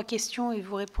série de 3 questions et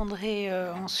vous répondrez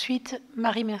ensuite.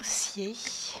 Marie Mercier.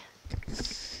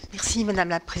 Merci Madame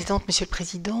la Présidente, Monsieur le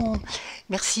Président.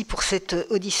 Merci pour cette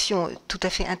audition tout à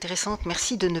fait intéressante.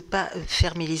 Merci de ne pas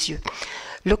fermer les yeux.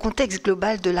 Le contexte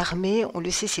global de l'armée, on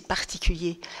le sait, c'est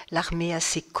particulier. L'armée a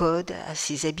ses codes, a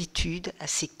ses habitudes, a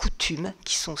ses coutumes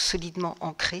qui sont solidement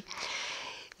ancrées.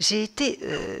 J'ai été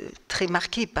très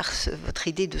marquée par votre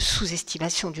idée de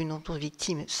sous-estimation du nombre de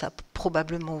victimes. Ça,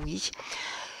 probablement oui.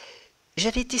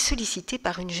 J'avais été sollicitée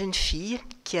par une jeune fille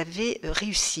qui avait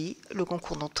réussi le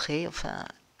concours d'entrée, enfin,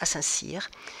 à Saint-Cyr,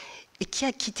 et qui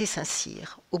a quitté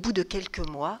Saint-Cyr. Au bout de quelques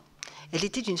mois, elle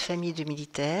était d'une famille de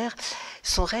militaires,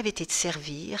 son rêve était de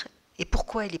servir, et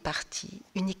pourquoi elle est partie?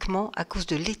 Uniquement à cause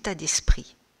de l'état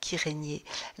d'esprit qui régnait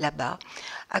là-bas,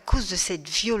 à cause de cette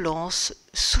violence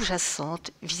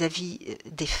sous-jacente vis-à-vis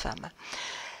des femmes.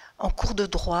 En cours de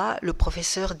droit, le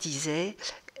professeur disait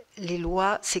 « les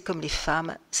lois, c'est comme les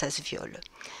femmes, ça se viole ».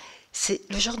 C'est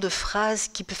le genre de phrase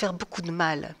qui peut faire beaucoup de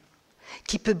mal,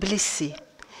 qui peut blesser.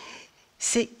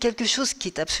 C'est quelque chose qui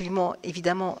est absolument,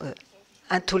 évidemment,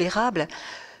 intolérable,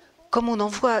 comme on en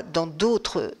voit dans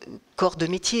d'autres corps de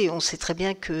métier. On sait très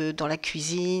bien que dans la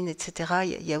cuisine,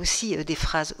 etc., il y a aussi des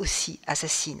phrases aussi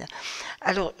assassines.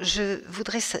 Alors, je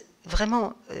voudrais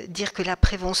vraiment dire que la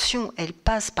prévention, elle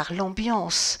passe par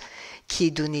l'ambiance qui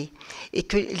est donnée, et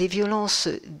que les violences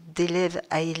d'élève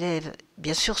à élève,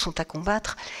 bien sûr, sont à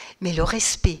combattre, mais le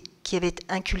respect qui avait été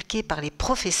inculqué par les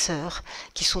professeurs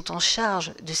qui sont en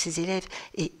charge de ces élèves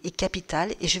est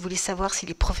capital, et je voulais savoir si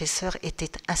les professeurs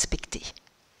étaient inspectés.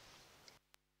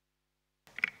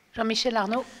 Jean-Michel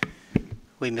Arnaud.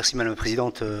 Oui, merci Madame la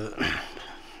Présidente.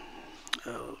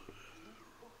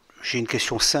 J'ai une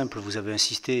question simple. Vous avez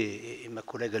insisté, et ma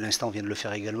collègue à l'instant vient de le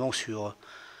faire également, sur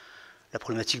la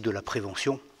problématique de la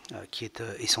prévention, qui est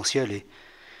essentielle, et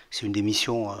c'est une des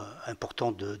missions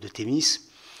importantes de Thémis.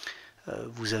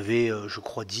 Vous avez, je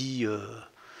crois, dit,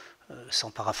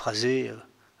 sans paraphraser,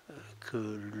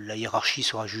 que la hiérarchie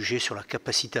sera jugée sur la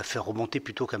capacité à faire remonter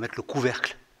plutôt qu'à mettre le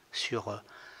couvercle sur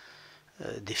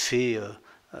des faits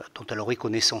dont elle aurait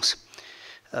connaissance.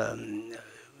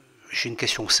 J'ai une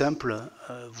question simple.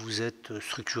 Vous êtes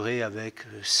structuré avec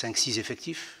 5-6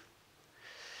 effectifs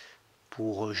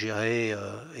pour gérer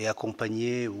et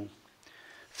accompagner ou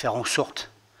faire en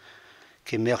sorte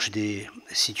qu'émergent des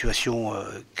situations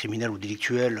criminelles ou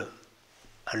délictuelles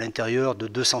à l'intérieur de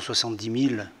 270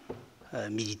 000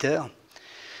 militaires.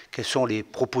 Quelles sont les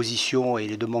propositions et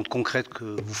les demandes concrètes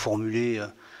que vous formulez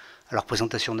à la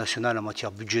représentation nationale en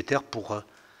matière budgétaire pour,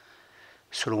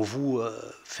 selon vous,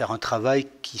 faire un travail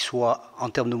qui soit,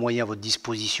 en termes de moyens à votre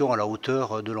disposition, à la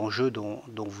hauteur de l'enjeu dont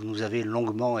vous nous avez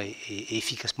longuement et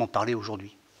efficacement parlé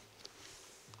aujourd'hui?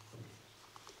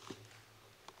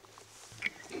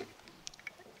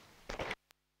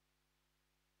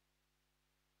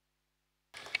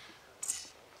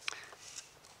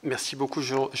 Merci beaucoup.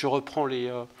 Je reprends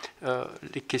les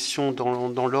questions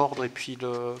dans l'ordre, et puis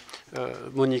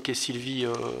Monique et Sylvie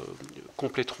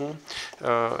compléteront.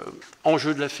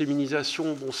 Enjeu de la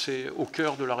féminisation, bon, c'est au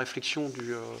cœur de la réflexion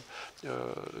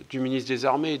du ministre des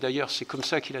Armées. D'ailleurs, c'est comme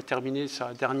ça qu'il a terminé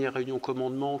sa dernière réunion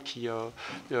commandement, qui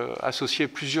associait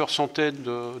plusieurs centaines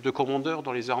de commandeurs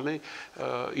dans les armées.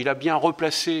 Il a bien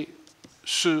replacé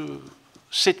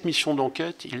cette mission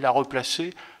d'enquête, il l'a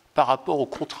replacée par rapport au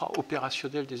contrat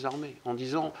opérationnel des armées, en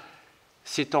disant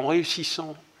c'est en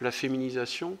réussissant la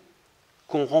féminisation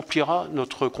qu'on remplira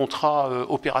notre contrat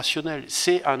opérationnel.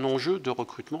 C'est un enjeu de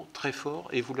recrutement très fort,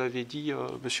 et vous l'avez dit,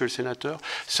 monsieur le sénateur,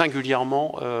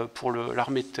 singulièrement pour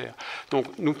l'armée de terre. Donc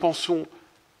nous pensons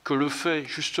que le fait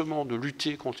justement de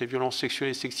lutter contre les violences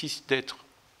sexuelles et sexistes, d'être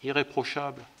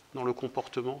irréprochable dans le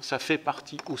comportement, ça fait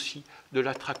partie aussi de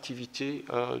l'attractivité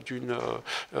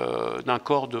d'un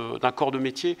corps de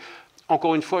métier.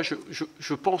 Encore une fois,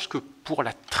 je pense que pour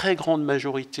la très grande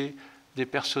majorité des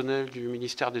personnels du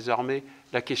ministère des Armées,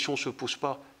 la question ne se pose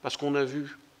pas, parce qu'on a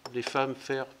vu les femmes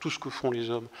faire tout ce que font les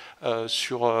hommes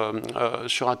sur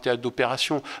un théâtre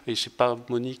d'opération. Et ce n'est pas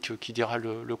Monique qui dira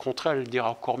le contraire, elle le dira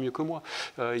encore mieux que moi,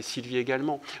 et Sylvie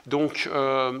également. Donc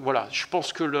voilà, je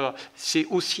pense que c'est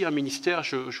aussi un ministère,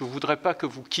 je ne voudrais pas que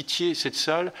vous quittiez cette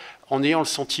salle en ayant le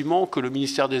sentiment que le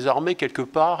ministère des Armées, quelque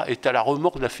part, est à la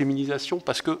remorque de la féminisation,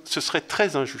 parce que ce serait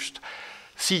très injuste.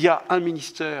 S'il y a un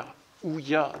ministère où il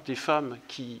y a des femmes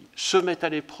qui se mettent à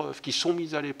l'épreuve, qui sont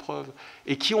mises à l'épreuve,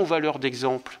 et qui ont valeur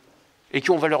d'exemple,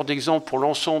 pour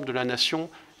l'ensemble de la nation,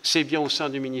 c'est bien au sein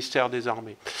du ministère des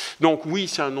Armées. Donc oui,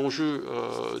 c'est un enjeu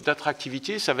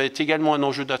d'attractivité, ça va être également un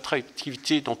enjeu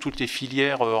d'attractivité dans toutes les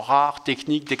filières rares,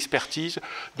 techniques, d'expertise.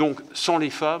 Donc sans les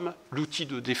femmes, l'outil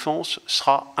de défense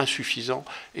sera insuffisant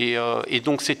et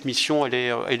donc cette mission, elle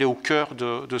est au cœur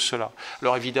de cela.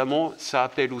 Alors évidemment, ça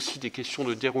appelle aussi des questions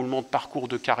de déroulement de parcours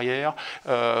de carrière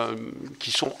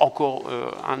qui sont encore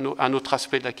un autre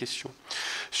aspect de la question.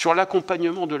 Sur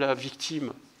l'accompagnement de la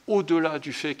victime, au-delà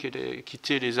du fait qu'elle ait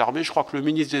quitté les armées, je crois que le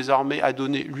ministre des Armées a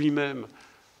donné lui-même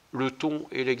le ton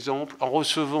et l'exemple en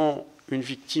recevant une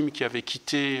victime qui avait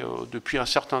quitté depuis un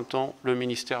certain temps le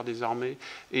ministère des Armées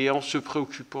et en se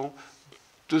préoccupant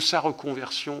de sa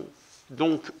reconversion.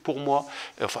 Donc pour moi,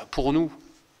 enfin pour nous,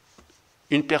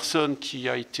 une personne qui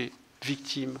a été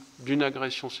victime d'une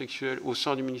agression sexuelle au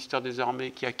sein du ministère des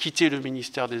Armées, qui a quitté le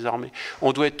ministère des Armées,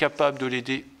 on doit être capable de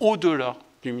l'aider au-delà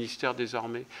du ministère des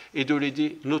Armées et de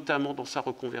l'aider notamment dans sa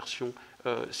reconversion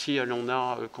si elle en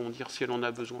a, si elle en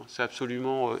a besoin. C'est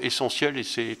absolument essentiel et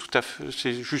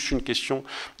c'est juste une question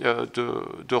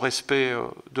de respect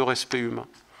humain.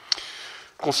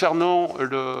 Concernant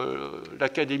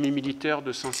l'académie militaire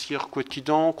de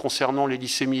Saint-Cyr-Couëtquidan, concernant les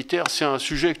lycées militaires, c'est un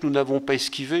sujet que nous n'avons pas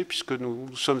esquivé puisque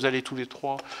nous sommes allés tous les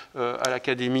trois à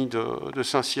l'académie de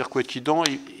Saint-Cyr-Couëtquidan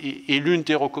et l'une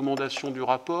des recommandations du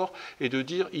rapport est de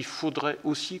dire qu'il faudrait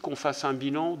aussi qu'on fasse un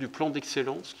bilan du plan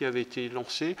d'excellence qui avait été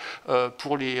lancé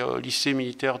pour les lycées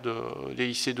militaires, les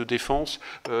lycées de défense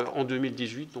en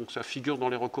 2018. Donc ça figure dans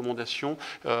les recommandations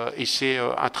et c'est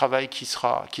un travail qui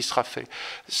sera fait.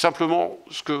 Simplement,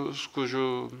 ce que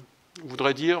je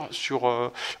voudrais dire,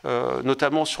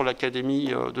 notamment sur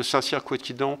l'académie de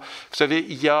Saint-Cyr-Couëtquidan, vous savez,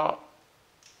 il y a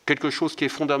quelque chose qui est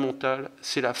fondamental,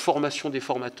 c'est la formation des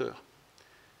formateurs.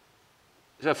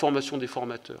 La formation des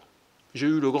formateurs. J'ai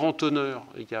eu le grand honneur,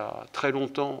 il y a très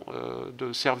longtemps,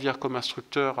 de servir comme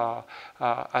instructeur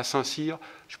à Saint-Cyr.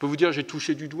 Je peux vous dire, j'ai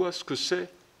touché du doigt ce que c'est,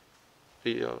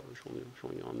 et j'en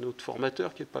ai un autre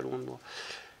formateur qui n'est pas loin de moi.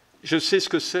 Je sais ce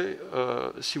que c'est,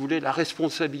 si vous voulez, la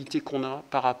responsabilité qu'on a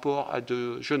par rapport à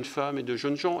de jeunes femmes et de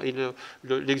jeunes gens. Et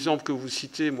l'exemple que vous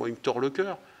citez, moi, il me tord le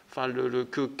cœur. Enfin,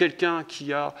 que quelqu'un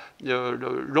qui a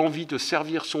l'envie de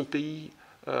servir son pays,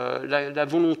 la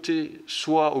volonté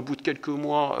soit, au bout de quelques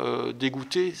mois,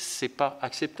 dégoûté, c'est pas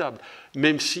acceptable.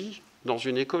 Même si, dans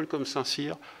une école comme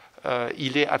Saint-Cyr,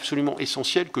 il est absolument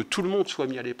essentiel que tout le monde soit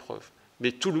mis à l'épreuve.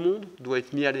 Mais tout le monde doit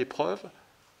être mis à l'épreuve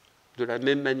de la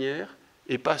même manière,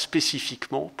 et pas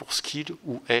spécifiquement pour ce qu'il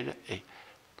ou elle est.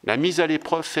 La mise à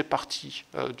l'épreuve fait partie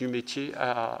du métier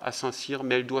à Saint-Cyr,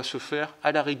 mais elle doit se faire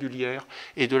à la régulière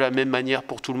et de la même manière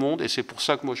pour tout le monde. Et c'est pour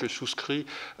ça que moi je souscris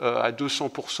à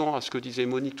 200% à ce que disait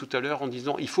Monique tout à l'heure en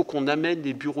disant il faut qu'on amène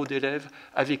les bureaux d'élèves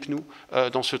avec nous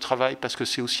dans ce travail parce que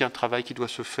c'est aussi un travail qui doit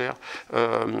se faire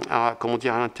à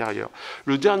l'intérieur.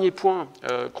 Le dernier point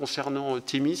concernant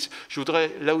Thémis, je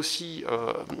voudrais là aussi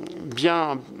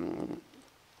bien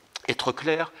être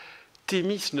clair,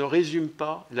 Thémis ne résume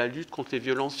pas la lutte contre les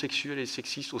violences sexuelles et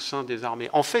sexistes au sein des armées.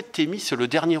 En fait, Thémis, c'est le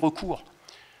dernier recours.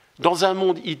 Dans un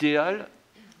monde idéal,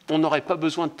 on n'aurait pas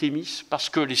besoin de Thémis parce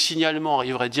que les signalements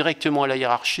arriveraient directement à la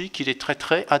hiérarchie qui les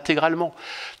traiterait intégralement.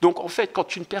 Donc, en fait,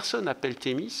 quand une personne appelle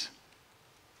Thémis,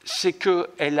 c'est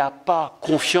qu'elle n'a pas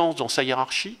confiance dans sa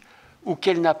hiérarchie, ou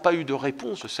qu'elle n'a pas eu de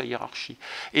réponse de sa hiérarchie.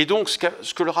 Et donc,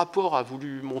 ce que le rapport a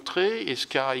voulu montrer, et ce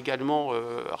qu'a également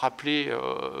rappelé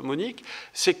Monique,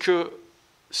 c'est que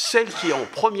celle qui est en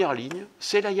première ligne,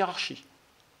 c'est la hiérarchie.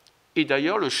 Et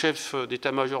d'ailleurs, le chef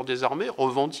d'état-major des armées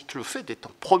revendique le fait d'être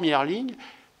en première ligne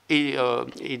et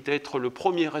d'être le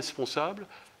premier responsable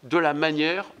de la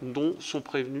manière dont sont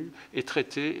prévenues et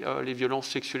traitées les violences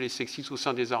sexuelles et sexistes au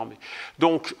sein des armées.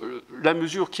 Donc, la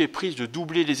mesure qui est prise de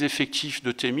doubler les effectifs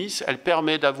de Thémis, elle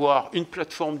permet d'avoir une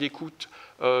plateforme d'écoute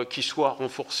qui soit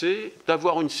renforcée,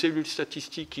 d'avoir une cellule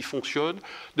statistique qui fonctionne,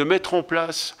 de mettre en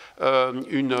place un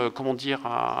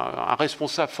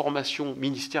responsable formation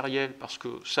ministérielle, parce que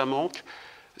ça manque.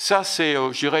 Ça, c'est,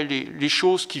 je dirais, les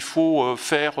choses qu'il faut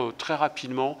faire très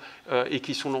rapidement et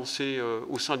qui sont lancées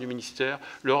au sein du ministère.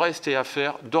 Le reste est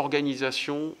affaire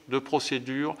d'organisation, de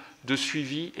procédure, de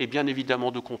suivi et bien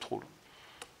évidemment de contrôle.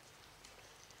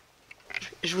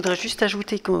 Je voudrais juste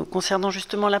ajouter concernant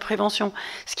justement la prévention,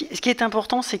 ce qui est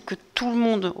important, c'est que tout le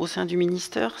monde au sein du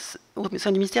ministère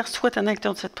soit un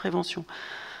acteur de cette prévention.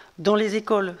 Dans les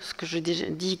écoles, ce que j'ai déjà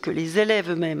dit, que les élèves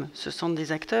eux-mêmes se sentent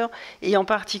des acteurs, et en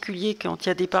particulier quand il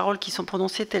y a des paroles qui sont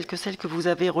prononcées telles que celles que vous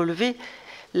avez relevées,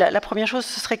 la première chose,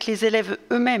 ce serait que les élèves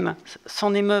eux-mêmes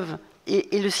s'en émeuvent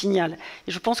et le signalent.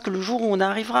 Et je pense que le jour où on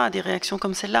arrivera à des réactions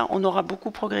comme celle-là, on aura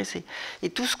beaucoup progressé. Et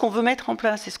tout ce qu'on veut mettre en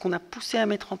place, et ce qu'on a poussé à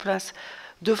mettre en place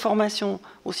de formation,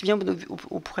 aussi bien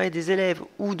auprès des élèves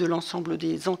ou de l'ensemble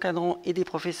des encadrants et des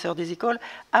professeurs des écoles,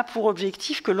 a pour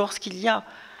objectif que lorsqu'il y a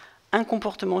un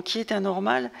comportement qui est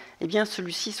anormal, eh bien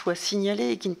celui-ci soit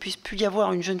signalé et qu'il ne puisse plus y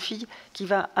avoir une jeune fille qui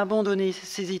va abandonner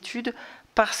ses études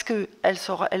parce qu'elle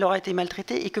aura été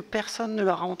maltraitée et que personne ne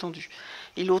l'aura entendue.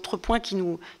 Et l'autre point qui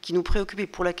nous préoccupe et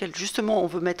pour laquelle justement on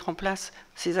veut mettre en place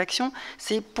ces actions,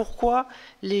 c'est pourquoi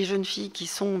les jeunes filles qui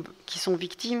sont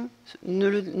victimes ne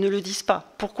le disent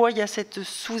pas. Pourquoi il y a cette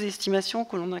sous-estimation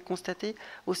que l'on a constatée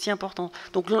aussi importante.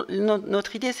 Donc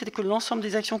notre idée, c'est que l'ensemble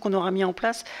des actions qu'on aura mis en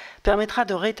place permettra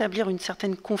de rétablir une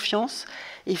certaine confiance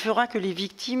et fera que les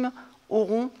victimes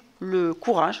auront le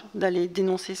courage d'aller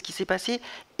dénoncer ce qui s'est passé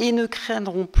et ne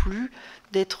craindront plus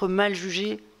d'être mal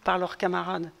jugées par leurs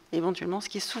camarades, éventuellement, ce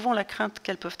qui est souvent la crainte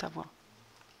qu'elles peuvent avoir.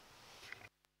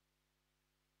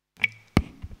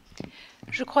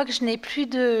 Je crois que je n'ai plus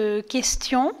de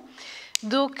questions,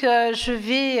 donc je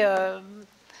vais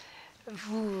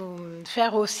vous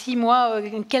faire aussi, moi,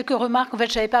 quelques remarques. En fait,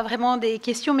 je n'avais pas vraiment des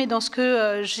questions, mais dans ce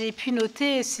que j'ai pu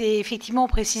noter, c'est effectivement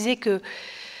préciser que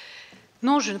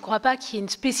non, je ne crois pas qu'il y ait une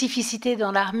spécificité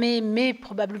dans l'armée, mais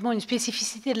probablement une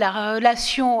spécificité de la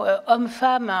relation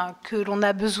homme-femme que l'on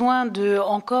a besoin de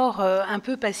encore un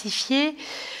peu pacifier.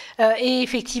 Et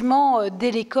effectivement, dès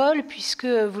l'école, puisque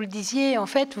vous le disiez, en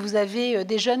fait, vous avez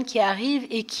des jeunes qui arrivent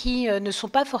et qui ne sont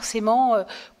pas forcément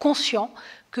conscients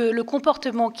que le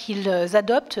comportement qu'ils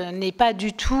adoptent n'est pas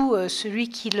du tout celui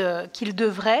qu'ils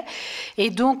devraient. Et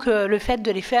donc, le fait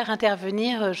de les faire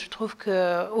intervenir, je trouve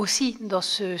que aussi dans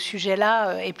ce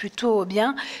sujet-là est plutôt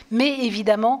bien. Mais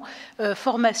évidemment,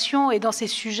 formation, et dans ces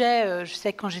sujets, je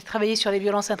sais que quand j'ai travaillé sur les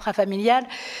violences intrafamiliales,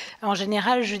 en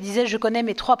général, je disais, je connais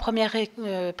mes 3 premières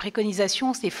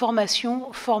préconisations, c'est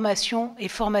formation, formation et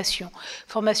formation.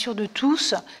 Formation de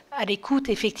tous, à l'écoute,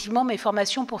 effectivement, mais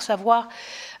formation pour savoir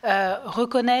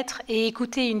reconnaître et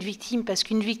écouter une victime, parce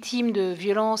qu'une victime de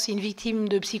violence, une victime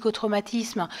de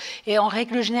psychotraumatisme est en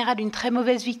règle générale une très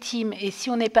mauvaise victime. Et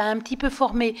si on n'est pas un petit peu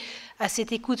formé à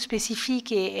cette écoute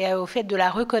spécifique et au fait de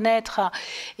la reconnaître,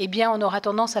 eh bien, on aura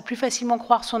tendance à plus facilement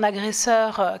croire son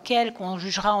agresseur qu'elle, qu'on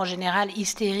jugera en général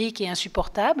hystérique et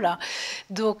insupportable.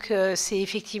 Donc, c'est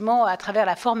effectivement à travers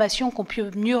la formation qu'on peut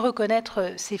mieux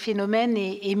reconnaître ces phénomènes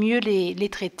et mieux les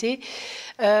traiter.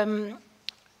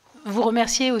 Vous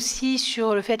remercier aussi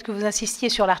sur le fait que vous insistiez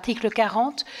sur l'article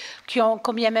 40,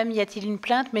 quand bien même y a-t-il une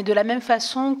plainte, mais de la même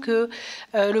façon que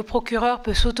le procureur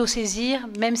peut s'autosaisir,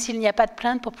 même s'il n'y a pas de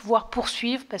plainte, pour pouvoir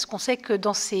poursuivre, parce qu'on sait que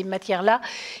dans ces matières-là,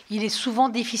 il est souvent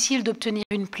difficile d'obtenir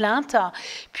une plainte,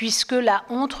 puisque la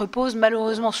honte repose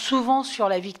malheureusement souvent sur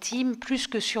la victime, plus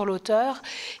que sur l'auteur.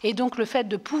 Et donc le fait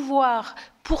de pouvoir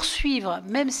poursuivre,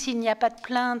 même s'il n'y a pas de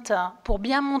plainte, pour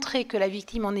bien montrer que la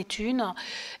victime en est une.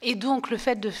 Et donc, le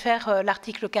fait de faire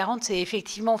l'article 40, c'est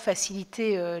effectivement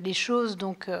faciliter les choses,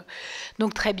 donc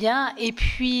très bien. Et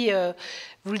puis,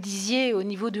 vous le disiez, au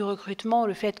niveau du recrutement,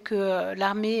 le fait que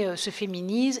l'armée se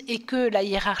féminise et que la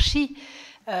hiérarchie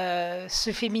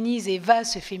se féminise et va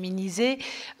se féminiser,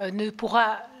 ne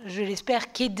pourra, je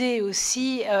l'espère, qu'aider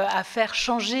aussi à faire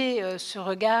changer ce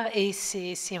regard et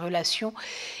ces relations.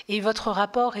 Et votre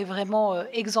rapport est vraiment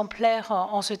exemplaire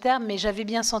en ce terme, mais j'avais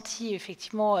bien senti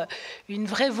effectivement une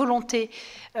vraie volonté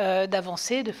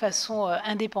d'avancer de façon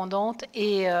indépendante.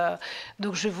 Et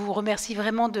donc je vous remercie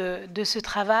vraiment de ce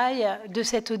travail, de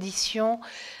cette audition.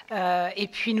 Et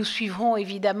puis nous suivrons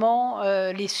évidemment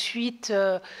les suites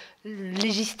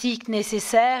légistiques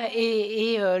nécessaires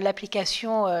et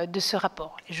l'application de ce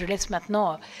rapport. Et je laisse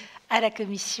maintenant à la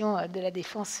commission de la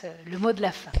défense le mot de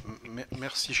la fin.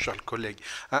 Merci, chers collègues.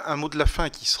 Un mot de la fin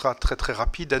qui sera très très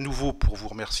rapide, à nouveau pour vous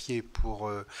remercier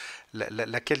pour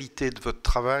la qualité de votre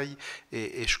travail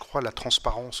et je crois la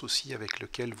transparence aussi avec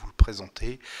laquelle vous le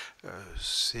présentez.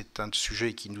 C'est un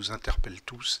sujet qui nous interpelle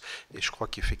tous et je crois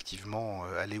qu'effectivement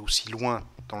aller aussi loin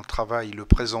dans le travail, le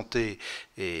présenter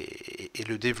et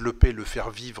le développer, le faire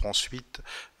vivre ensuite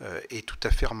est tout à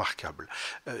fait remarquable.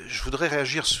 Je voudrais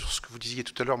réagir sur ce que vous disiez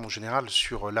tout à l'heure, mon général,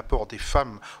 sur l'apport des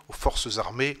femmes aux forces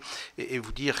armées et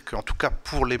vous dire qu'en tout cas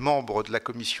pour les membres de la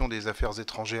commission des affaires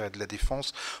étrangères et de la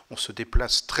défense, on se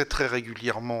déplace très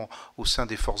régulièrement au sein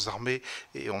des forces armées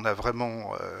et on a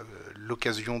vraiment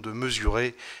l'occasion de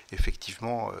mesurer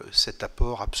effectivement cet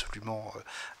apport absolument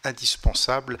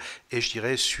indispensable et je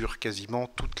dirais sur quasiment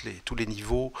tous les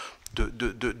niveaux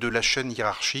de la chaîne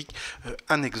hiérarchique.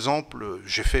 Un exemple,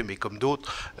 j'ai fait, mais comme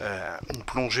d'autres, une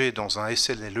plongée dans un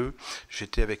SNLE.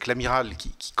 J'étais avec l'amiral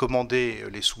qui commandait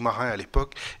les sous-marins à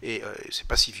l'époque, et c'est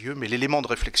pas si vieux, mais l'élément de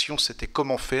réflexion, c'était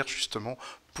comment faire justement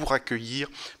pour accueillir,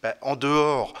 en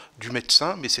dehors du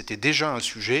médecin, mais c'était déjà un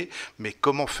sujet, mais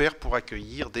comment faire pour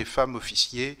accueillir des femmes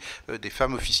officiers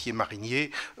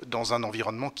mariniers dans un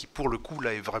environnement qui, pour le coup,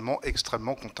 là, est vraiment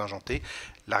extrêmement contingenté.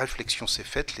 La réflexion s'est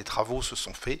faite, les travaux se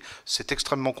sont faits, c'est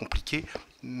extrêmement compliqué,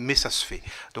 mais ça se fait.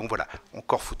 Donc voilà,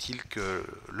 encore faut-il que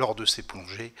lors de ces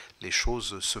plongées, les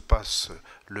choses se passent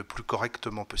le plus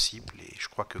correctement possible, et je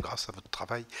crois que grâce à votre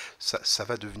travail, ça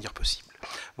va devenir possible.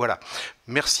 Voilà,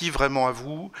 merci vraiment à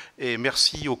vous, et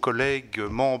merci aux collègues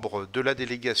membres de la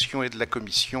délégation et de la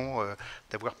commission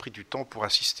d'avoir pris du temps pour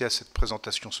assister à cette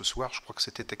présentation ce soir. Je crois que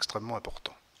c'était extrêmement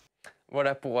important.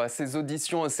 Voilà pour ces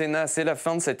auditions au Sénat, c'est la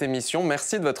fin de cette émission.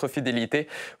 Merci de votre fidélité.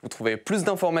 Vous trouvez plus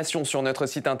d'informations sur notre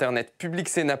site internet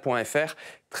publicsénat.fr.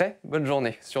 Très bonne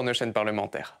journée sur nos chaînes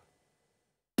parlementaires.